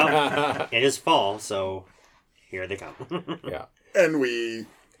 like, well, it is fall, so here they come. Yeah. And we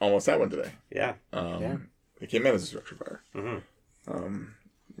almost had one today. Yeah. It came in as a structure fire.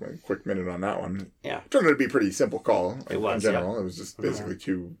 Mm-hmm. A quick minute on that one. Yeah. It turned out to be a pretty simple call. It was, in general. It was just basically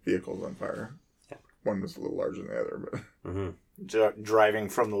 2 vehicles on fire. Yeah. One was a little larger than the other, but Driving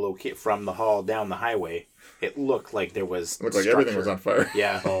from the hall down the highway, it looked like there was it looked like everything was on fire.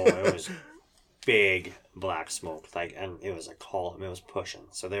 Yeah. Oh, it was big black smoke, and it was a column. It was pushing.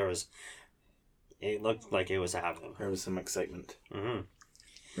 So it looked like it was happening. There was some excitement. Mm-hmm.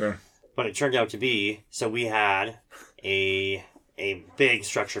 Yeah. But it turned out to be, so we had a big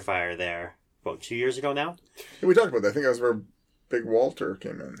structure fire there about 2 years ago now. Yeah, we talked about that. I think that was where Big Walter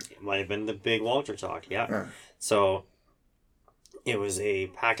came in. It might have been the big Walter talk, yeah. Yeah. So it was a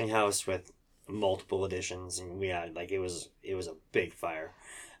packing house with multiple additions, and we had it was a big fire.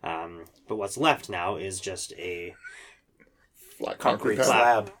 But what's left now is just a Flat Concrete concrete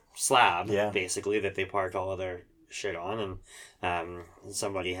slab. slab, basically, that they park all of their shit on, and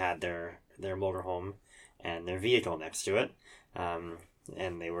somebody had their motorhome and their vehicle next to it,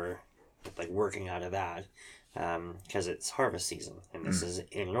 and they were like working out of that, because it's harvest season and this is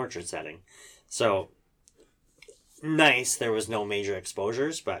in an orchard setting. So nice, there was no major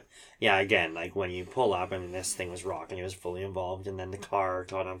exposures, but yeah, again, like when you pull up, I mean, this thing was rocking, it was fully involved, and then the car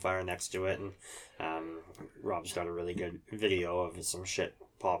caught on fire next to it, and Rob's got a really good video of some shit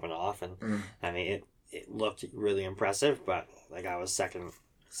popping off, and I mean, it looked really impressive, but like I was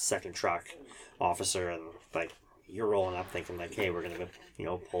second truck officer, and like you're rolling up thinking like, hey, we're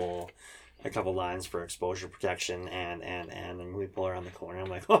gonna pull a couple lines for exposure protection, and then we pull around the corner. I'm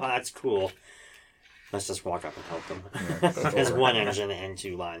like, oh, that's cool. Let's just walk up and help them. Because one engine and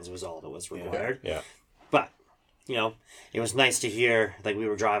 2 lines was all that was required. Yeah. But, it was nice to hear, like, we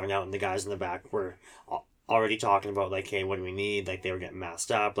were driving out and the guys in the back were already talking about, like, hey, what do we need? Like, they were getting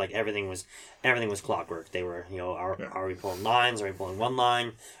masked up. Like, everything was clockwork. They were, are we pulling lines? Are we pulling one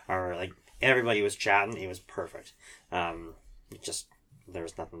line? Or, like, everybody was chatting. It was perfect. There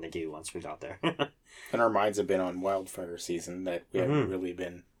was nothing to do once we got there. And our minds have been on wildfire season that we haven't really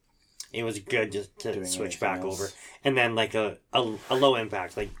been. It was good to switch back over, and then like a low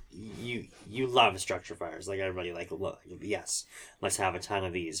impact. Like you love structure fires, like everybody. Like, look, yes, let's have a ton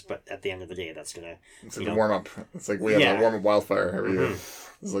of these. But at the end of the day, that's gonna. It's like the warm up. It's like we have a warm up wildfire every year.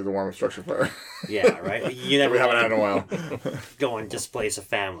 It's like the warm up structure fire. Yeah, right. You never we haven't had in a while. Go and displace a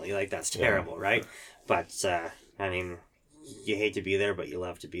family, like that's terrible, right? But I mean, you hate to be there, but you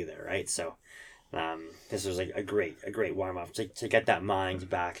love to be there, right? So. This was like a great warm up to get that mind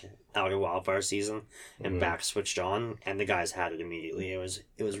back out of wildfire season and back switched on, and the guys had it immediately. It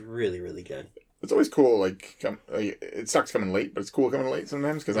was really, really good. It's always cool. Like it sucks coming late, but it's cool coming late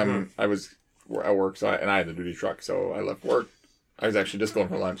sometimes because I was at work, and I had the duty truck, so I left work. I was actually just going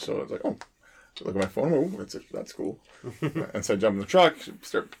for lunch, so I was like, oh, look at my phone. Oh, that's cool. And so I jump in the truck,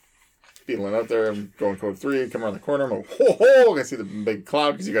 start feeling out there. I'm going code 3, come around the corner. I'm like, ho! I can see the big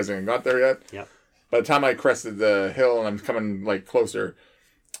cloud because you guys haven't got there yet. Yep. By the time I crested the hill and I'm coming like closer,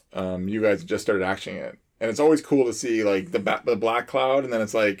 you guys just started actioning it, and it's always cool to see like the black cloud, and then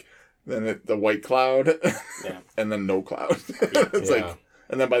it's like the white cloud, and then no cloud. It's like,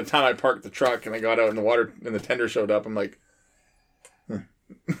 and then by the time I parked the truck and I got out in the water and the tender showed up, I'm like,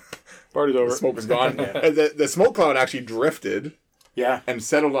 party's over. The smoke is gone. And the smoke cloud actually drifted, and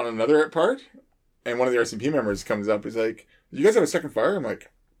settled on another part. And one of the RCMP members comes up. He's like, "Did you guys have a second fire?" I'm like,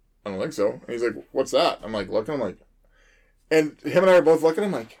 I don't think so. And he's like, what's that? I'm like, looking. I'm like, and him and I are both looking.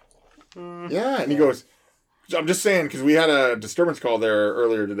 I'm like, yeah. And he goes, I'm just saying, because we had a disturbance call there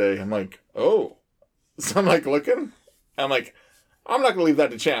earlier today. I'm like, oh. So I'm like looking. I'm like, I'm not going to leave that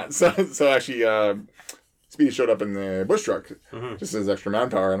to chance. So actually, Speedy showed up in the bush truck, just as extra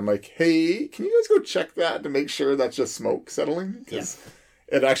manpower. And I'm like, hey, can you guys go check that to make sure that's just smoke settling? Because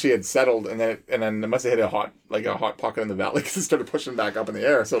it actually had settled, and then it must have hit a hot pocket in the valley because it started pushing back up in the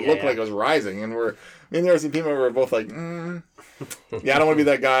air. So it looked like it was rising, and me and the RCMP member were both like, yeah, I don't want to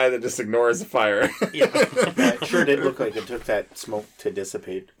be that guy that just ignores the fire. It sure did look like it took that smoke to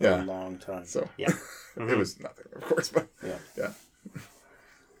dissipate a long time. So it was nothing, of course, but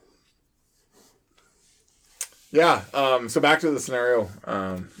so back to the scenario,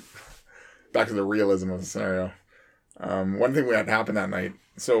 back to the realism of the scenario. One thing we had happen that night.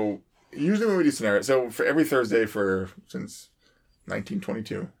 So usually when we do scenario, so for every Thursday since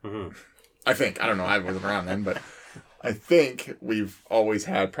 1922, I think, I don't know, I wasn't around then, but I think we've always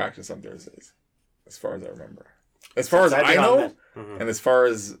had practice on Thursdays, as far as I remember. As far as I know, and as far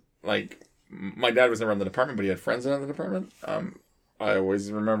as like my dad was never in the department, but he had friends in the department. I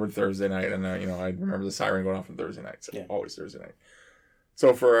always remembered Thursday night, and I remember the siren going off on Thursday night, so always Thursday night.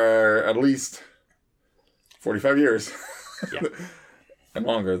 So for at least 45 years and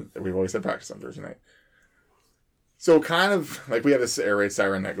longer, we've always had practice on Thursday night. So kind of like we have this air raid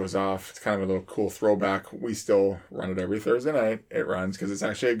siren that goes off. It's kind of a little cool throwback. We still run it every Thursday night. It runs because it's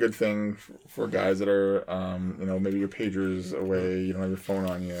actually a good thing for guys that are, maybe your pager's away, you don't have your phone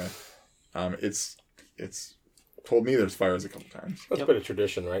on you. It's told me there's fires a couple times. That's a bit of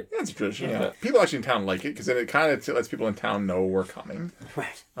tradition, right? Yeah, it's a tradition, yeah. People actually in town like it because then it kind of lets people in town know we're coming.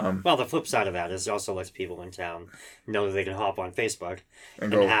 Right. Well, the flip side of that is it also lets people in town know that they can hop on Facebook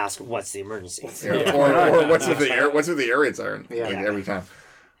and ask, what's the emergency? Or what's with the air raid siren? Every time.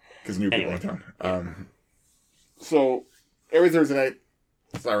 Because new people in town. So, every Thursday night,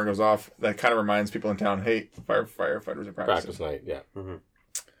 the siren goes off. That kind of reminds people in town, hey, firefighters are practicing. Practice night, yeah. Mm-hmm.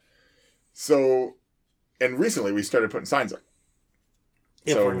 So... And recently, we started putting signs up.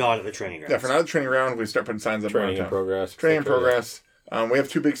 If we're not at the training ground. Yeah, if we're not at the training ground, we start putting signs up. Training in progress. Training in progress. We have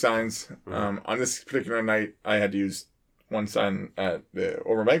 2 big signs. On this particular night, I had to use one sign at the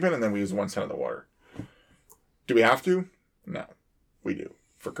overembankment, and then we use one sign at the water. Do we have to? No. We do,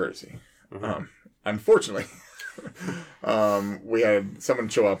 for courtesy. Unfortunately, we had someone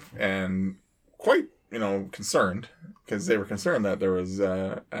show up and quite, concerned, because they were concerned that there was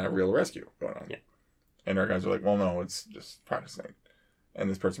a real rescue going on. Yeah. And our guys were like, well, no, it's just practice night. And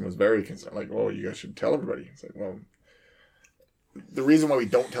this person was very concerned, like, well, you guys should tell everybody. It's like, well, the reason why we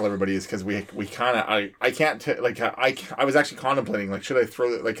don't tell everybody is because we kind of, I can't, I was actually contemplating, like, should I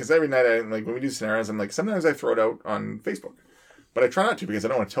throw it, like, because every night, when we do scenarios, I'm like, sometimes I throw it out on Facebook. But I try not to, because I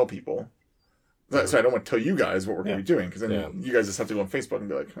don't want to tell people. So I don't want to tell you guys what we're going to be doing, because then you guys just have to go on Facebook and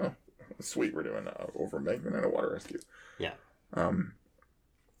be like, oh, sweet, we're doing over embankment and a water rescue. Yeah.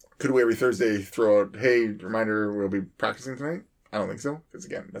 Could we every Thursday throw out, hey, reminder, we'll be practicing tonight? I don't think so, because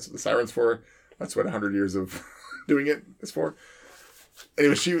again, that's what the siren's for. That's what 100 years of doing it is for.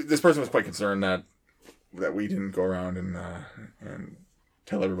 Anyway, this person was quite concerned that we didn't go around and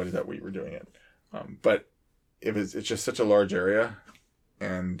tell everybody that we were doing it. But it's just such a large area,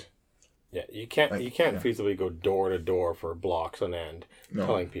 and yeah, you can't feasibly go door to door for blocks on end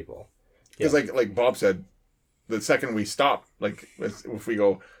telling people. Because like Bob said, the second we stop, like if we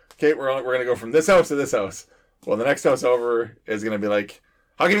go, okay, we're gonna go from this house to this house. Well, the next house over is gonna be like,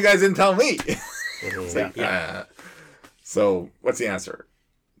 how come you guys didn't tell me? It's like, So what's the answer?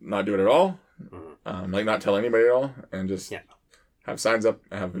 Not do it at all. Like not tell anybody at all, and just have signs up,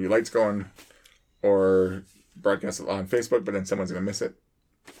 have your lights going, or broadcast it on Facebook, but then someone's gonna miss it.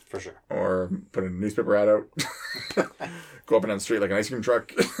 For sure. Or put a newspaper ad out. Go up and down the street like an ice cream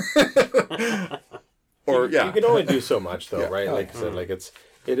truck. Or you can only do so much though, right? Like I said, like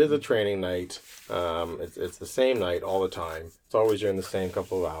it is a training night. It's the same night all the time. It's always during the same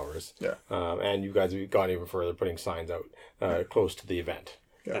couple of hours. Yeah. And you guys have gone even further, putting signs out close to the event.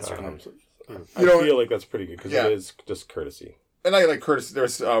 That's right. I feel like that's pretty good, because it is just courtesy. And I like courtesy. There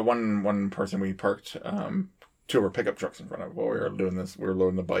was one person we parked two of our pickup trucks in front of while we were doing this. We were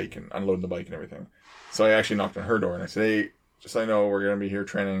loading the bike and unloading the bike and everything. So I actually knocked on her door and I said, hey, just so I know, we're going to be here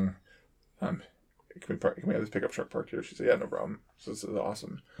training. Can we have this pickup truck parked here? She said, yeah, no problem. So this is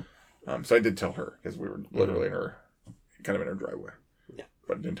awesome. So I did tell her, because we were literally in her driveway. Yeah.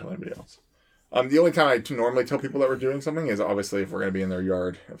 But I didn't tell anybody else. The only time I normally tell people that we're doing something is obviously if we're going to be in their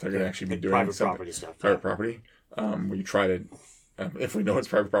yard, if they're going to actually be doing private something. Property stuff. Private property. We try to, if we know it's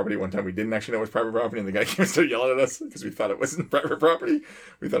private property. One time we didn't actually know it was private property, and the guy came and started yelling at us because we thought it wasn't private property.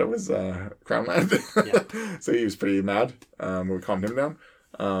 We thought it was Crown land. So he was pretty mad. We calmed him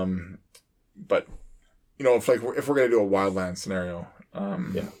down. But if we're going to do a wildland scenario,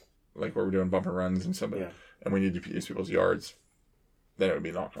 like where we're doing bumper runs and stuff, and we need to use people's yards, then it would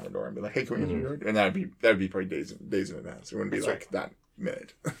be knocked on the door and be like, hey, can we use your yard? And that would be probably days in advance. It wouldn't be that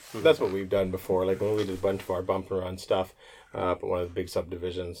minute. That's what we've done before. Like when we did a bunch of our bumper run stuff, but one of the big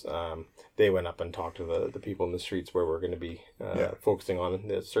subdivisions, they went up and talked to the people in the streets where we're going to be focusing on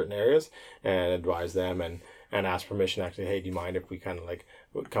the certain areas, and advise them and ask permission. Actually, hey, do you mind if we kind of like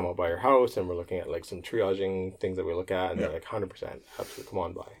come up by your house and we're looking at like some triaging things that we look at, and they're like 100%, absolutely, come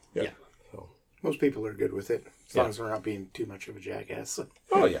on by. Yeah. So most people are good with it, as long as we're not being too much of a jackass.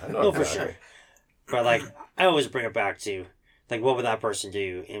 Oh yeah, no, for sure. But like, I always bring it back to, like, what would that person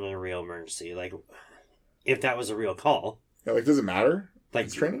do in a real emergency? Like, if that was a real call. Yeah, like, does it matter? Like,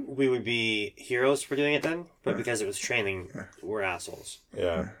 it's training? We would be heroes for doing it then, but because it was training, we're assholes.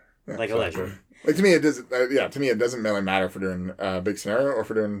 Yeah. Like a legend. Like, to me, it doesn't. To me, it doesn't really matter if we're doing a big scenario or if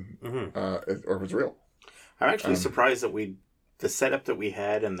we're doing, or if it's real. I'm actually surprised that the setup that we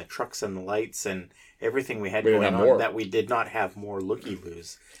had and the trucks and the lights and everything we had going on, that we did not have more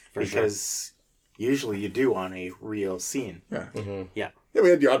looky-loos, because usually you do on a real scene. Yeah. Mm-hmm. Yeah. Yeah, we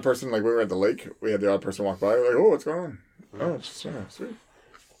had the odd person, like, when we were at the lake, we had the odd person walk by, like, oh, what's going on? Oh, it's just sweet.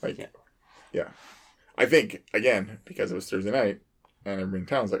 Like, yeah. I think, again, because it was Thursday night, and everybody in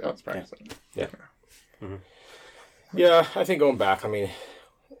town's like, oh, it's practice. Yeah. Yeah, I think going back, I mean,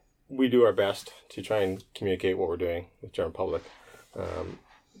 we do our best to try and communicate what we're doing with general public,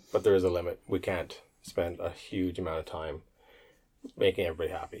 but there is a limit. We can't spend a huge amount of time making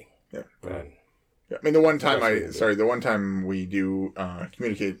everybody happy. Yeah. And I mean, the one time we do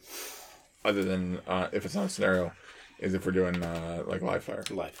communicate, other than if it's not a scenario, is if we're doing like live fire.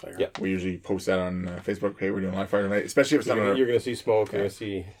 Live fire. Yeah. We usually post that on Facebook. Hey, we're doing live fire tonight. Especially if it's you're going to see smoke. You're going to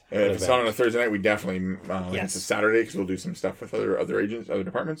see. If it's not on a Thursday night, we definitely. It's a Saturday, because we'll do some stuff with other agents, other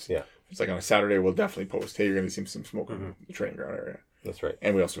departments. Yeah. If it's like on a Saturday, we'll definitely post. Hey, you're going to see some smoke in the training ground area. That's right.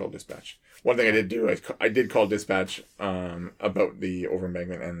 And we also call dispatch. One thing I did do, I did call dispatch about the over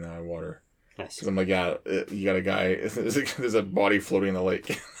embankment and the water. Nice. Because I'm like, you got a guy. There's a body floating in the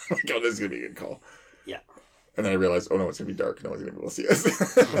lake. I'm like, oh, this is gonna be a good call. Yeah. And then I realized, oh no, it's gonna be dark. No one's gonna be able to see us.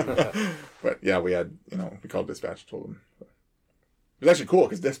 But yeah, we had, we called dispatch, told them. was actually cool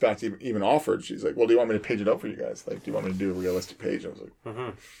because Dispatch even offered. She's like, "Well, do you want me to page it out for you guys? Like, do you want me to do a realistic page?" I was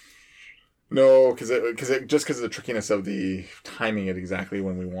like, "No," because of the trickiness of the timing it exactly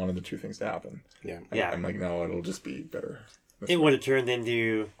when we wanted the two things to happen. Yeah. I'm like, no, it'll just be better. It would have turned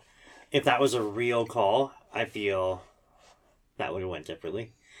into, if that was a real call, I feel that would have went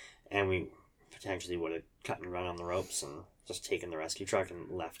differently, and we potentially would have cut and run on the ropes and just taken the rescue truck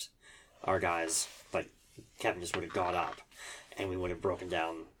and left our guys. Like Kevin just would have got up, and we would have broken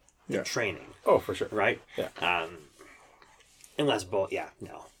down the training. Oh, for sure. Right? Yeah. Unless both,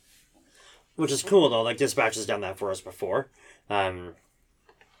 no. Which is cool though. Like Dispatch has done that for us before, and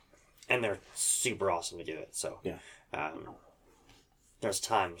they're super awesome to do it. So there's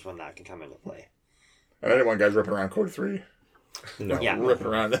times when that can come into play. And I didn't want guys ripping around code 3. No. Yeah. Ripping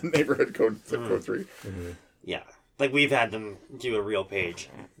around the neighborhood code 3. Mm-hmm. Yeah, like we've had them do a real page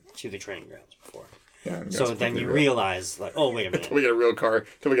to the training grounds before. Yeah, and So guys then quickly you realize, like, oh wait a minute, till we get a real car,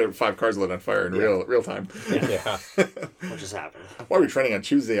 till we get 5 cars lit on fire in real time. Yeah. what just happened? Why are we training on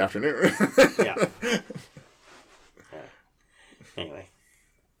Tuesday afternoon? Yeah. Anyway,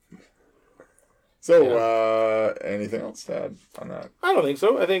 So, anything else to add on that? I don't think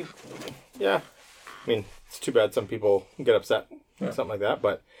so. I think, I mean, it's too bad some people get upset, something like that,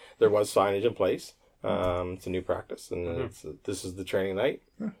 but there was signage in place. It's a new practice, and this is the training night.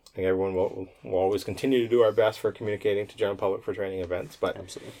 I think everyone will always continue to do our best for communicating to general public for training events, but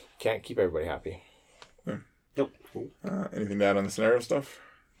absolutely. can't keep everybody happy. Nope. Anything to add on the scenario stuff?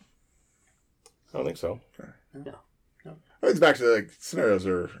 I don't think so. No. It's back to like scenarios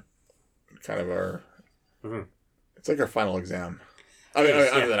are kind of our. It's like our final exam. I mean,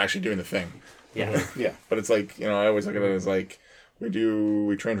 other than actually doing the thing. Yeah. Yeah. But it's like, I always look at it as like we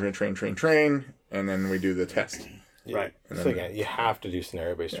train, and then we do the test. Right. So again, you have to do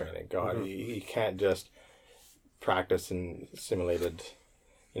scenario-based training. God, you can't just practice in simulated,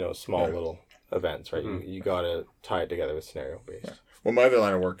 small little events, right? You got to tie it together with scenario-based. Yeah. Well, my other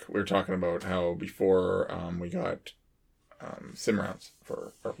line of work, we were talking about how before we got sim rounds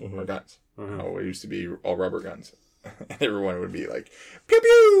for our guns, how it used to be all rubber guns. And everyone would be like, pew,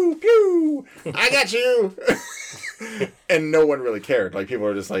 pew, pew, I got you. And no one really cared. Like, people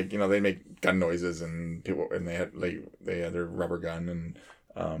are just like, they make gun noises and they had their rubber gun,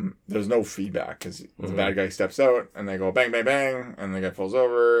 and there's no feedback because the bad guy steps out and they go bang, bang, bang, and the guy falls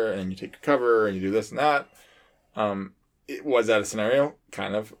over and you take your cover and you do this and that. It was that a scenario?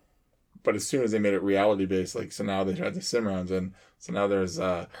 Kind of. But as soon as they made it reality based, like, so now they had the sim rounds in, so now there's,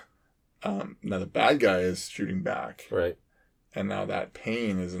 now the bad guy is shooting back. Right. And now that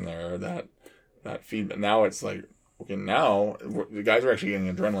pain is in there, that feedback. Now it's like, okay, now the guys are actually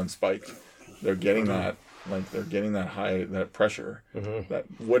getting adrenaline spike. They're getting that, they're getting that high, that pressure that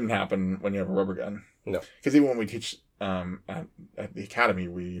wouldn't happen when you have a rubber gun. No. Because even when we teach at the academy,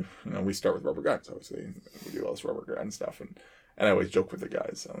 we start with rubber guns, obviously. We do all this rubber gun stuff. And I always joke with the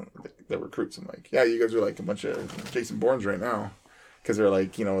guys, the recruits. I'm like, yeah, you guys are like a bunch of Jason Bournes right now. Because they're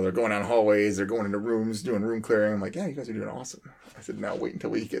like, they're going down hallways, they're going into rooms, doing room clearing. I'm like, yeah, you guys are doing awesome. I said, now wait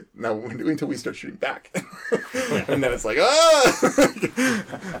until we start shooting back. And then it's like,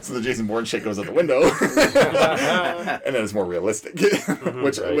 so the Jason Bourne shit goes out the window. And then it's more realistic.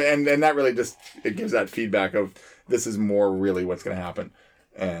 Which and that really just, it gives that feedback of this is more really what's going to happen.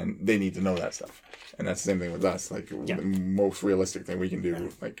 And they need to know that stuff. And that's the same thing with us. Like, the most realistic thing we can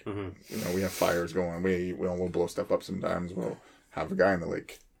do, like, we have fires going. We'll blow stuff up sometimes. We'll have a guy in the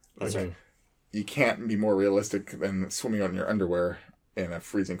lake. That's right. You can't be more realistic than swimming out in your underwear in a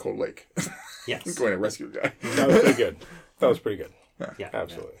freezing cold lake. Yes. Going to rescue a guy. That was pretty good. That was pretty good. Yeah.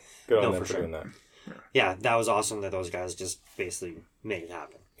 Absolutely. Good on them for for sure. doing that. Yeah, that was awesome that those guys just basically made it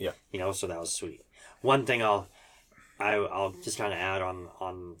happen. Yeah. So that was sweet. One thing I'll just kind of add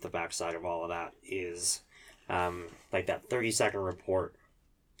on the backside of all of that is like that 30-second report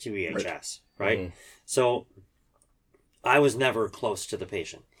to EHS, right? So I was never close to the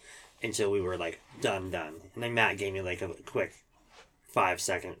patient until we were like done. And then Matt gave me like a quick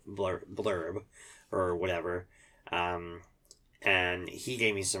 5-second blurb or whatever. And he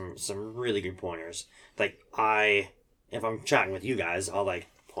gave me some really good pointers. Like, if I'm chatting with you guys, I'll like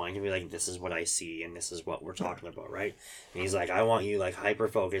point and be like, this is what I see and this is what we're talking about, right? And he's like, I want you like hyper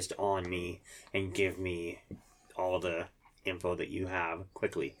focused on me and give me all the info that you have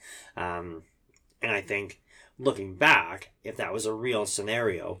quickly. And I think looking back, if that was a real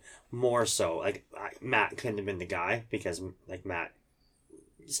scenario, more so, like, Matt couldn't have been the guy because like Matt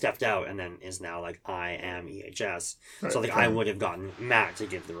stepped out and then is now like, I am EHS. Right. So like I would have gotten Matt to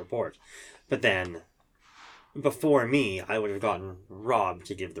give the report. But then before me, I would have gotten Rob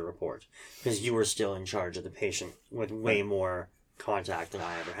to give the report because you were still in charge of the patient with way more contact that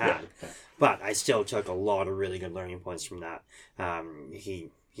I ever had. But I still took a lot of really good learning points from that.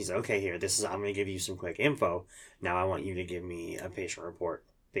 He's like, okay, here, I'm going to give you some quick info. Now I want you to give me a patient report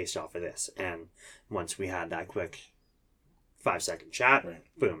based off of this. And once we had that quick 5-second chat,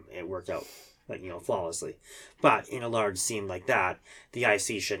 boom, it worked out flawlessly. But in a large scene like that, the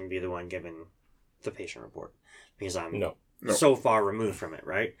IC shouldn't be the one giving the patient report because I'm so far removed from it,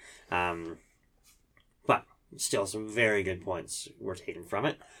 right? But still, some very good points were taken from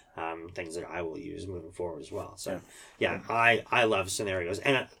it. Things that I will use moving forward as well. So, I love scenarios,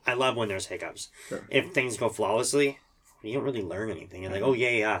 and I love when there's hiccups. Sure. If things go flawlessly, you don't really learn anything. You're like, oh,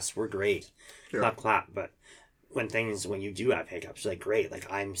 yay, us, we're great. Clap, clap. But when you do have hiccups, you're like, great.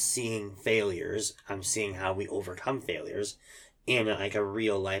 Like, I'm seeing failures. I'm seeing how we overcome failures in a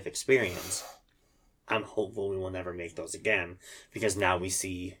real life experience. I'm hopeful we will never make those again because now we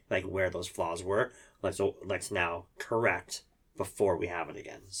see where those flaws were. Let's now correct before we have it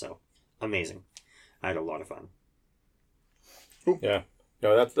again. So amazing. I had a lot of fun. Cool. Yeah.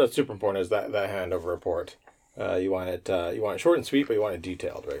 No, that's super important is that handover report. You want it short and sweet, but you want it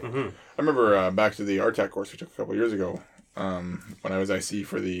detailed, right? Mm-hmm. I remember back to the RTAC course we took a couple years ago, when I was IC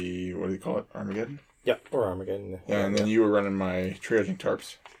for the, what do you call it, Armageddon? Yeah, or Armageddon. Yeah, and then you were running my triaging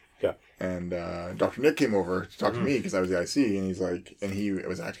tarps. Yeah. And Dr. Nick came over to talk to me because I was the IC, and he's like, and he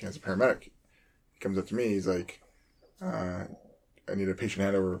was acting as a paramedic. He comes up to me, he's like, I need a patient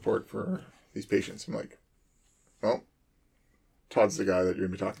handover report for these patients. I'm like, well, Todd's the guy that you're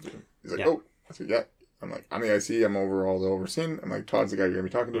going to be talking to. He's like, oh. I said, yeah. I'm like, I'm the IC. I'm over all the overseeing. I'm like, Todd's the guy you're going to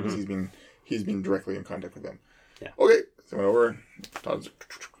be talking to because he's been directly in contact with them. Yeah. Okay. So I went over. Todd's,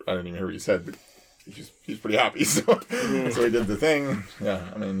 I didn't even hear what you said, but he's pretty happy. So, so he did the thing. Yeah.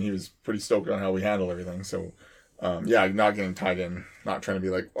 I mean, he was pretty stoked on how we handle everything. So, not getting tied in, not trying to be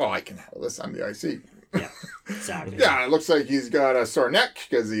like, oh, I can handle this. I'm the IC. Yeah, exactly. Yeah, it looks like he's got a sore neck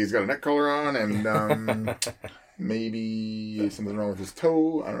because he's got a neck collar on, and maybe something wrong with his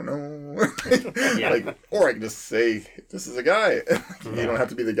toe. I don't know. Or I can just say, "This is a guy." You don't have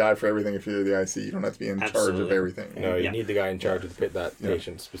to be the guy for everything if you're the IC. You don't have to be in charge of everything. No, you need the guy in charge of that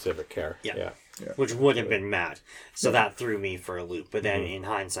patient's specific care. Yeah. Which would have been Matt. So that threw me for a loop. But then in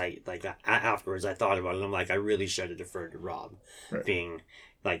hindsight, afterwards, I thought about it. And I'm like, I really should have deferred to Rob, being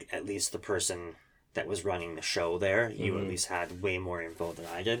at least the person that was running the show there. You at least had way more info than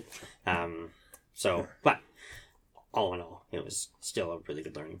I did. But all in all, it was still a really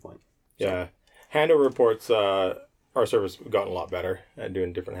good learning point. So. Yeah. Handover reports, our service has gotten a lot better at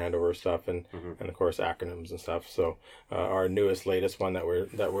doing different handover stuff and of course acronyms and stuff. So our latest one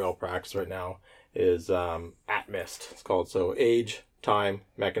that we all practice right now is ATMIST. It's called age, time,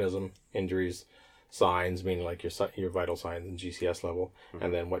 mechanism, injuries, signs, meaning your vital signs and GCS level,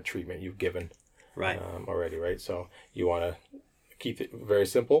 and then what treatment you've given. Right. Already, right? So you want to keep it very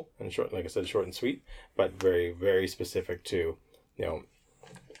simple and short, like I said, short and sweet, but very, very specific to, hey,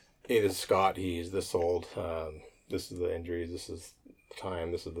 this is Scott, he's this old, this is the injuries, this is the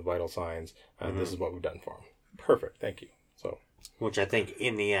time, this is the vital signs, this is what we've done for him. Perfect, thank you. So, which I think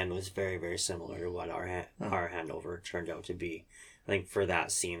in the end was very, very similar to what our handover turned out to be. I think for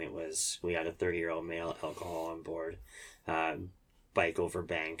that scene, we had a 30-year-old male, alcohol on board, bike over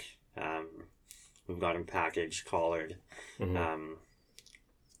bank. We've got him packaged, collared. We're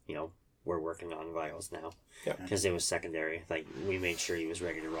working on vitals now because it was secondary. We made sure he was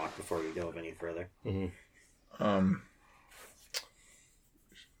ready to rock before we dove any further. On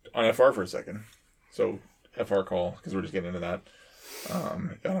FR for a second. So FR call, because we're just getting into that.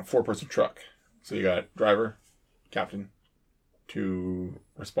 On a 4-person truck. So you got driver, captain, 2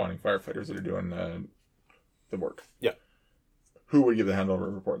 responding firefighters that are doing the work. Yeah. Who would give the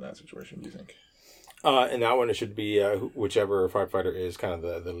handover report in that situation, do you think? In that one, it should be whichever firefighter is kind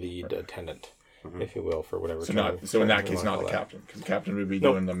of the lead attendant, if you will, for whatever. So in that case, not the captain, because the captain would be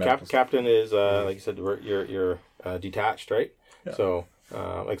doing the medical. Captain is like you said, you're detached, right? Yeah. So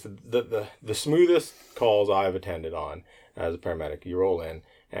the smoothest calls I've attended on as a paramedic, you roll in,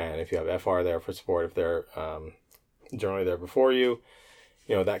 and if you have FR there for support, if they're generally there before you,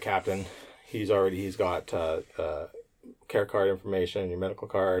 that captain, he's got care card information, your medical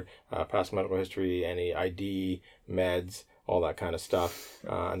card, past medical history, any ID, meds, all that kind of stuff.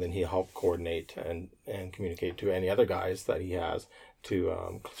 And then he'll help coordinate and communicate to any other guys that he has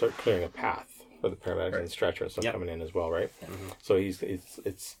to start clearing a path for the paramedics and stretcher and stuff coming in as well, right? So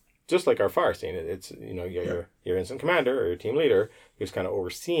it's just like our fire scene. It's your incident commander or your team leader who's kind of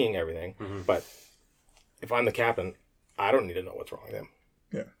overseeing everything. But if I'm the captain, I don't need to know what's wrong with him.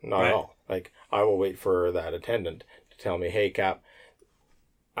 Yeah, not at all. I will wait for that attendant tell me, hey, Cap,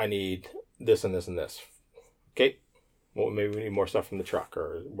 I need this and this and this. Okay, well, maybe we need more stuff from the truck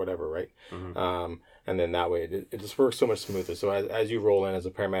or whatever, right? Mm-hmm. And then that way it just works so much smoother. So as you roll in as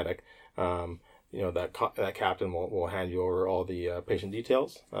a paramedic, that captain will hand you over all the patient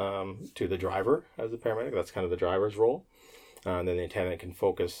details to the driver as a paramedic. That's kind of the driver's role. And then the attendant can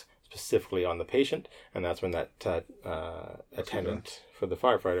focus specifically on the patient, and that's when that attendant for the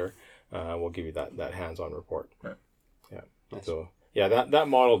firefighter will give you that hands-on report. Right. Yeah. Nice. So yeah, that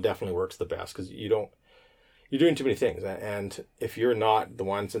model definitely works the best because you're doing too many things, and if you're not the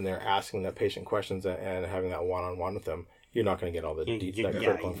ones in there asking that patient questions and having that one-on-one with them, you're not going to get all the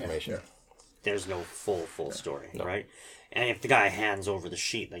critical information. Yeah. There's no full story, right? And if the guy hands over the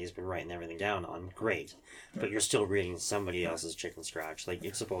sheet that he's been writing everything down on, great. But you're still reading somebody else's chicken scratch. Like,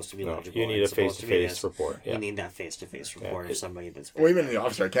 it's supposed to be legible. You need a it's supposed to be face-to-face this. report. Yeah. You need that face-to-face report of somebody that's... Well, even the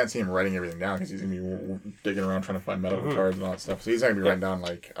officer, I can't see him writing everything down because he's going to be digging around trying to find medical cards and all that stuff. So he's going to be writing down,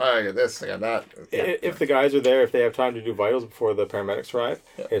 like, oh, I got this, I got that. If the guys are there, if they have time to do vitals before the paramedics arrive,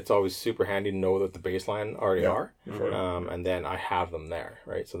 it's always super handy to know that the baseline already are. And then I have them there,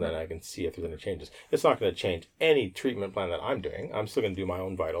 right? So then I can see if there's any changes. It's not going to change any treatment plan that I'm doing. I'm still going to do my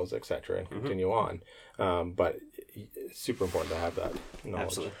own vitals, etc., and continue on. But it's super important to have that knowledge.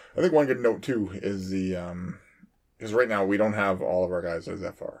 Absolutely. I think one good note, too, is because right now we don't have all of our guys as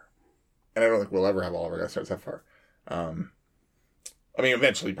FR. And I don't think we'll ever have all of our guys as FR. I mean,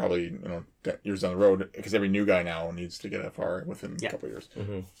 eventually, probably, years down the road, because every new guy now needs to get FR within a couple of years.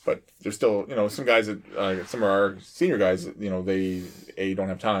 Mm-hmm. But there's still, some guys that, some of our senior guys, they don't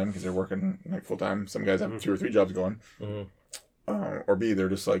have time because they're working like full time. Some guys have 2 or 3 jobs going. Or B, they're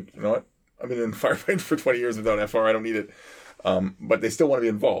just like, you know what? I've been in firefighting for 20 years without FR. I don't need it. But they still want to be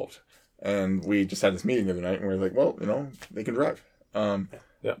involved. And we just had this meeting the other night, and we were like, well, they can drive.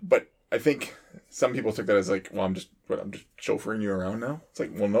 But I think some people took that as like, well, I'm just chauffeuring you around now. It's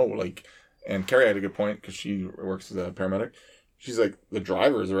like, well, no, like, and Carrie had a good point because she works as a paramedic. She's like, the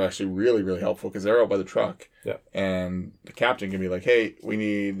drivers are actually really, really helpful because they're out by the truck. Yeah. And the captain can be like, hey, we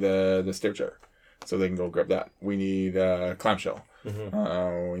need the stair chair. So they can go grab that. We need a clamshell.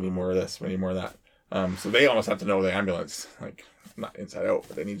 We need more of this. We need more of that. So they almost have to know the ambulance, like not inside out,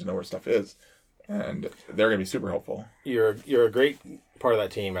 but they need to know where stuff is. And they're going to be super helpful. You're a great part of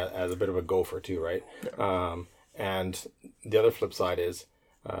that team as a bit of a gopher too, right? Yeah. And the other flip side is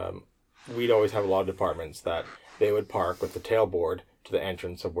we'd always have a lot of departments that they would park with the tailboard to the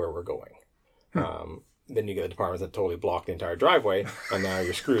entrance of where we're going. Then you get the departments that totally block the entire driveway, and now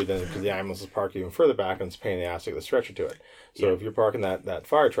you're screwed then because the ambulance is parked even further back, and it's a pain in the ass to get the stretcher to it. So if you're parking that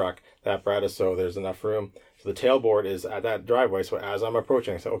fire truck, that apparatus, so there's enough room. So the tailboard is at that driveway. So as I'm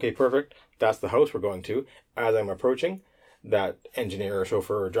approaching, I say, okay, perfect. That's the house we're going to. As I'm approaching, that engineer or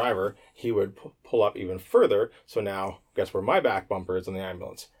chauffeur or driver, he would pull up even further. So now, guess where my back bumper is in the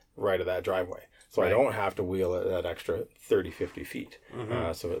ambulance? Right at that driveway. So I don't have to wheel it that extra 30, 50 feet.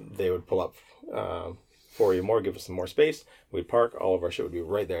 So they would pull up for you more, give us some more space. We'd park. All of our shit would be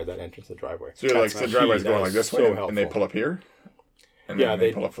right there at that entrance of the driveway. So you're like, the driveway's going like this way, and they pull up here? And then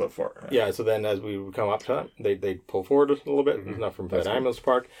they pull up forward. Right? Yeah, so then as we would come up to them, they'd pull forward a little bit, enough room for that ambulance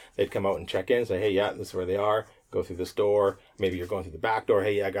park. They'd come out and check in, say, hey, yeah, this is where they are. Go through this door. Maybe you're going through the back door.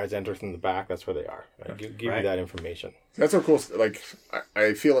 Hey, yeah, guys, enter from the back. That's where they are. Right? Give you that information. That's so cool. Like,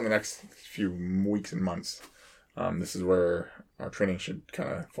 I feel in the next few weeks and months, this is where our training should kind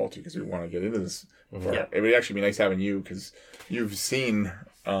of fall to because we want to get into this. It would actually be nice having you because you've seen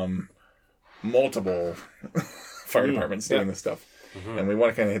multiple fire departments doing this stuff. And we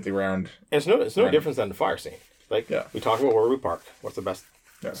want to kind of hit the ground. And it's no different than the fire scene. Like, we talk about where we park. What's the best,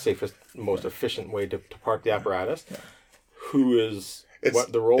 safest, most efficient way to park the apparatus? Who is...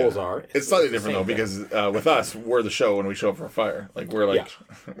 what the roles are. It's slightly different though because with us, we're the show when we show up for a fire. Like we're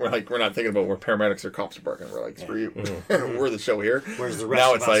not thinking about where paramedics or cops are parking. We're like, screw you. We're the show here. Where's the rest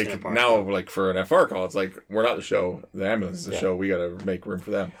now of it's us like gonna now like for an FR call, it's like we're not the show. The ambulance is the show. We got to make room for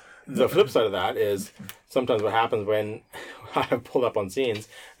them. The flip side of that is sometimes what happens when I've pulled up on scenes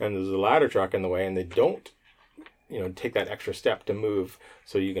and there's a ladder truck in the way and they don't, take that extra step to move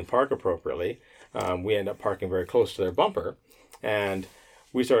so you can park appropriately. We end up parking very close to their bumper. And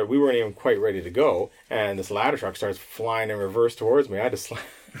we weren't even quite ready to go, and this ladder truck starts flying in reverse towards me. I had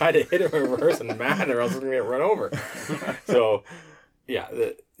to hit it in reverse and mad, or else I was going to get run over. So,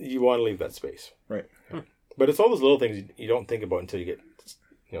 you want to leave that space. Right. But it's all those little things you don't think about until you get,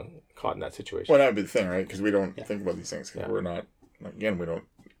 caught in that situation. Well, that would be the thing, right? Because we don't think about these things. Because we're not, again, we don't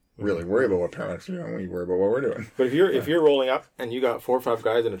really worry about what paramedics are doing. We worry about what we're doing. But if you're rolling up and you got 4 or 5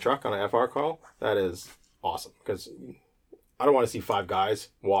 guys in a truck on an FR call, that is awesome because I don't want to see 5 guys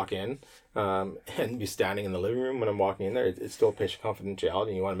walk in and be standing in the living room when I'm walking in there. It's still patient confidentiality,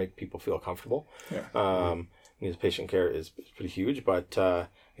 and you want to make people feel comfortable. because patient care is pretty huge. But like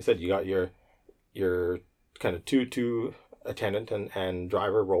I said, you got your kind of two attendant and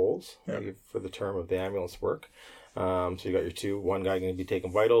driver roles for the term of the ambulance work. So you got your two. One guy going to be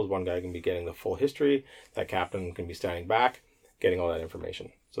taking vitals. One guy going to be getting the full history. That captain can be standing back, getting all that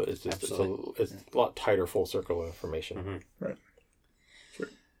information. So it's just it's a lot tighter, full circle of information. Mm-hmm. Right. Sure.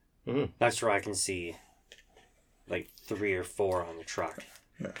 Mm-hmm. That's where I can see like 3 or 4 on the truck.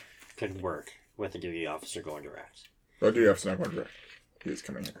 Yeah. Could work with the duty officer going direct. Oh, duty officer not going direct. He's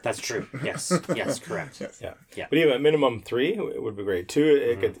coming here. That's true. Yes. Yes, correct. Yes. Yeah. But even at minimum 3 it would be great.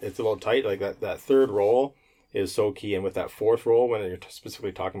 2, it's a little tight. Like that third role is so key, and with that fourth role, when you're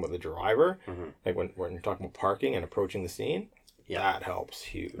specifically talking about the driver, like when you're talking about parking and approaching the scene, that helps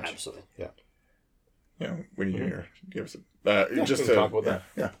huge. Absolutely. Yeah. Yeah, when you're here, give us Just to talk about that.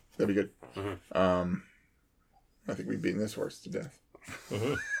 Yeah, that'd be good. I think we've beaten this horse to death.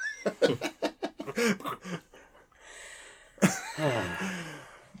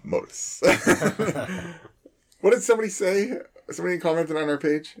 Modus. What did somebody say? Somebody commented on our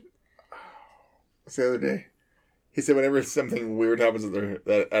page the other day. He said whenever something weird happens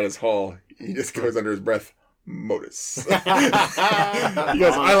at his hall, he just goes under his breath, Modus. He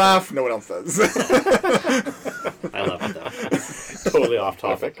goes, I laugh, no one else does. I love it though. Totally off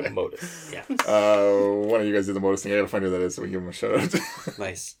topic. Modus. Yeah. One of you guys do the Modus thing. I gotta find who that is so we give him a shout out.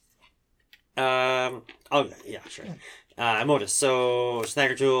 Nice. Oh yeah, sure. Modus. So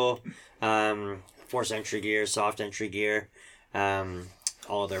snagger tool, force entry gear, soft entry gear,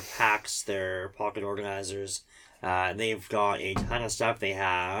 all their packs, their pocket organizers. They've got a ton of stuff. They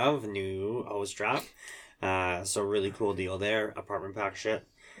have new hose strap. So really cool deal there. Apartment pack shit.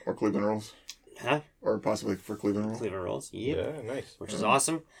 Or Cleveland rolls. Huh? Or possibly for Cleveland rolls. Cleveland rolls. Yep. Yeah, nice. Which is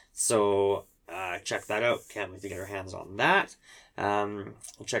awesome. So check that out. Can't wait to get our hands on that.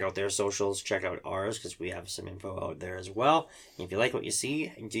 Check out their socials. Check out ours because we have some info out there as well. And if you like what you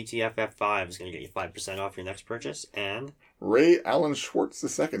see, GTFF5 is going to get you 5% off your next purchase. And Ray Allen Schwartz II.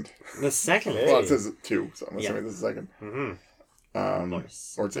 the second. Well, it says 2, so I'm assuming this is the second.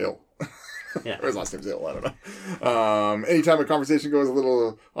 Nice. Or it's Ale. Yeah. Or his last name's Ale, I don't know. Anytime a conversation goes a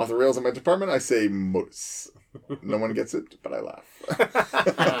little off the rails in my department, I say Modus. No one gets it, but I laugh.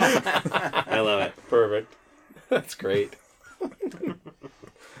 I love it. Perfect. That's great.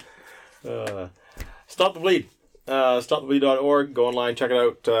 Stop the Bleed. StopTheBleed.org. Go online, check it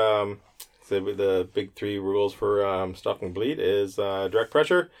out. The big 3 rules for stopping the bleed is direct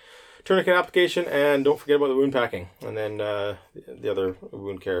pressure, tourniquet application, and don't forget about the wound packing. And then the other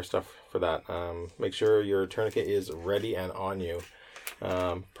wound care stuff for that. Make sure your tourniquet is ready and on you.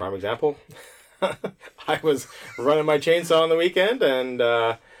 Prime example, I was running my chainsaw on the weekend and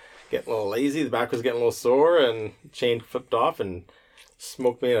getting a little lazy. The back was getting a little sore and chain flipped off and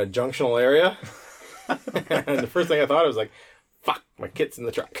smoked me in a junctional area. And the first thing I thought, I was like, fuck, my kit's in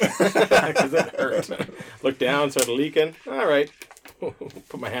the truck. Because it hurt. Looked down, started leaking. All right.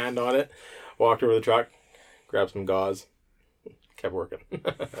 Put my hand on it. Walked over to the truck. Grabbed some gauze. Kept working.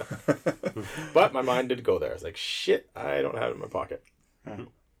 But my mind did go there. I was like, shit, I don't have it in my pocket.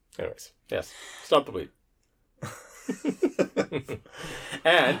 Anyways, yes. Stop the bleed.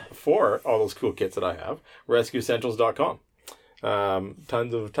 And for all those cool kits that I have, RescueCentrals.com.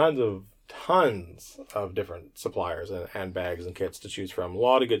 Tons of different suppliers and bags and kits to choose from. A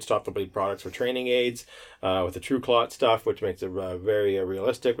lot of good Stop the Bleed products for training aids with the True Clot stuff, which makes it very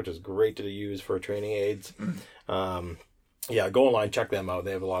realistic, which is great to use for training aids. Yeah, go online, check them out.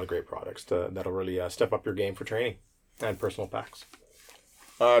 They have a lot of great products that'll really step up your game for training and personal packs.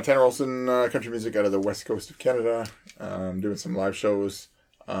 Tanner Olson, country music out of the west coast of Canada, doing some live shows.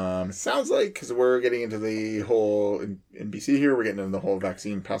 It sounds like, because we're getting into the whole, in BC here, we're getting into the whole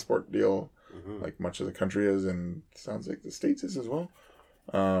vaccine passport deal, like much of the country is, and it sounds like the States is as well.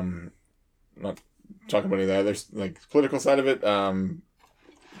 Not talking about any of that. There's like political side of it,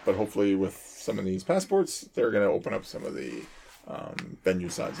 but hopefully with some of these passports, they're going to open up some of the venue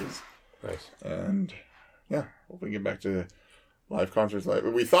sizes. Nice. And yeah, hope we can get back to live concerts. Like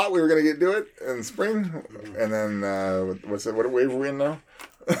we thought we were going to do it in spring, and then what wave are we in now?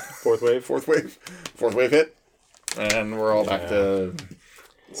 Fourth wave hit, and we're all back to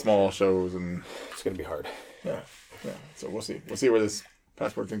small shows, and it's gonna be hard. Yeah. So we'll see where this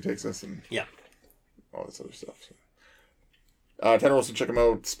passport thing takes us, and all this other stuff. So. Tanner Wilson, check him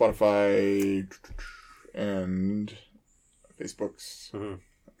out. Spotify and Facebook's, and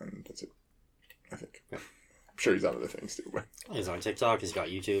that's it. I think. Yeah. I'm sure he's on other things too, but he's on TikTok. He's got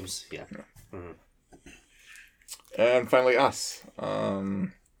YouTube's. Yeah. And finally, us.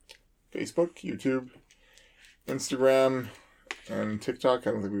 Facebook, YouTube, Instagram, and TikTok.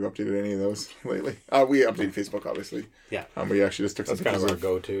 I don't think we've updated any of those lately. We updated Facebook, obviously. Yeah. We actually just took some That's kind of our pictures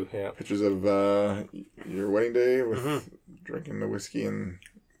go-to. Yeah. pictures of your wedding day with drinking the whiskey and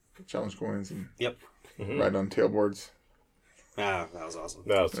challenge coins and Yep. riding on tailboards. Ah, that was awesome.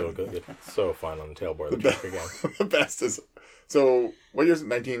 That was so good. So fun on the tailboard. The truck again. The best is, so what year is it?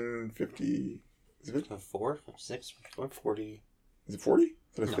 1950? Is it 50? 4, 6, 4. 40, Is it 40? I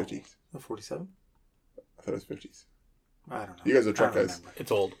thought it was No. 50s. 47? I thought it was 50s. I don't know. You guys are truck I don't guys. remember.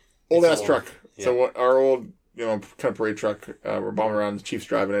 It's old. Old ass old. truck. Yeah. So what, our old, kind of parade truck. We're bombing around. The Chief's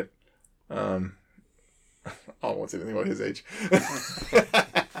driving it. I won't say anything about his age.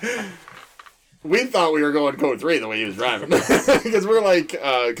 We thought we were going code 3 the way he was driving because we're like,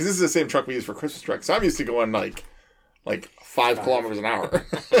 because this is the same truck we use for Christmas truck. So I'm used to going like 5 kilometers an hour.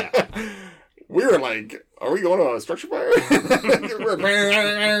 We were like, are we going to a structure fire? We're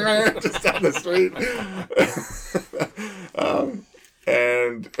just down the street.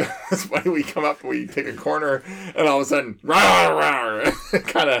 And it's funny, we come up, we take a corner, and all of a sudden, it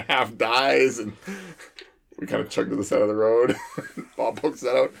kind of half dies, and we kind of chug to the side of the road. Bob pokes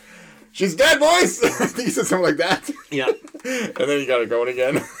that out. She's dead, boys! I think he said something like that. Yeah. And then he got it going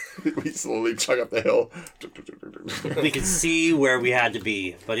again. We slowly chug up the hill. We could see where we had to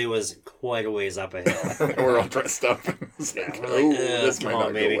be, but it was quite a ways up a hill. And we're all dressed up. It's like, we're like, "Ooh, this might come on,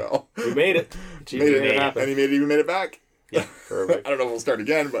 not baby." go well. We made it. Jeez, Made we it, made it and happen. he even made it back. Yeah. Perfect. I don't know if we'll start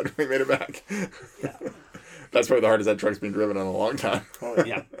again, but we made it back. That's probably the hardest that truck's been driven in a long time. Oh,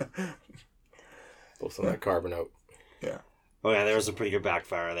 Yeah. Pull some of that carbon out. Yeah. Oh, yeah, there was a pretty good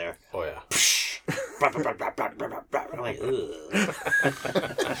backfire there. Oh, yeah. I'm like, ugh.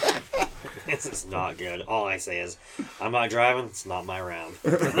 This is not good. All I say is, I'm not driving, it's not my round.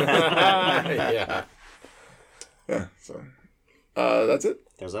 Yeah. Yeah, so that's it.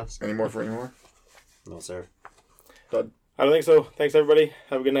 There's us. Any more for any more? No, sir. Todd? I don't think so. Thanks, everybody.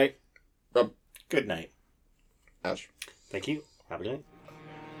 Have a good night. Rob? Good night. Ash? Thank you. Have a good night.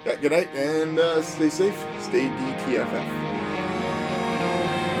 Yeah, good night, and stay safe. Stay DTFF.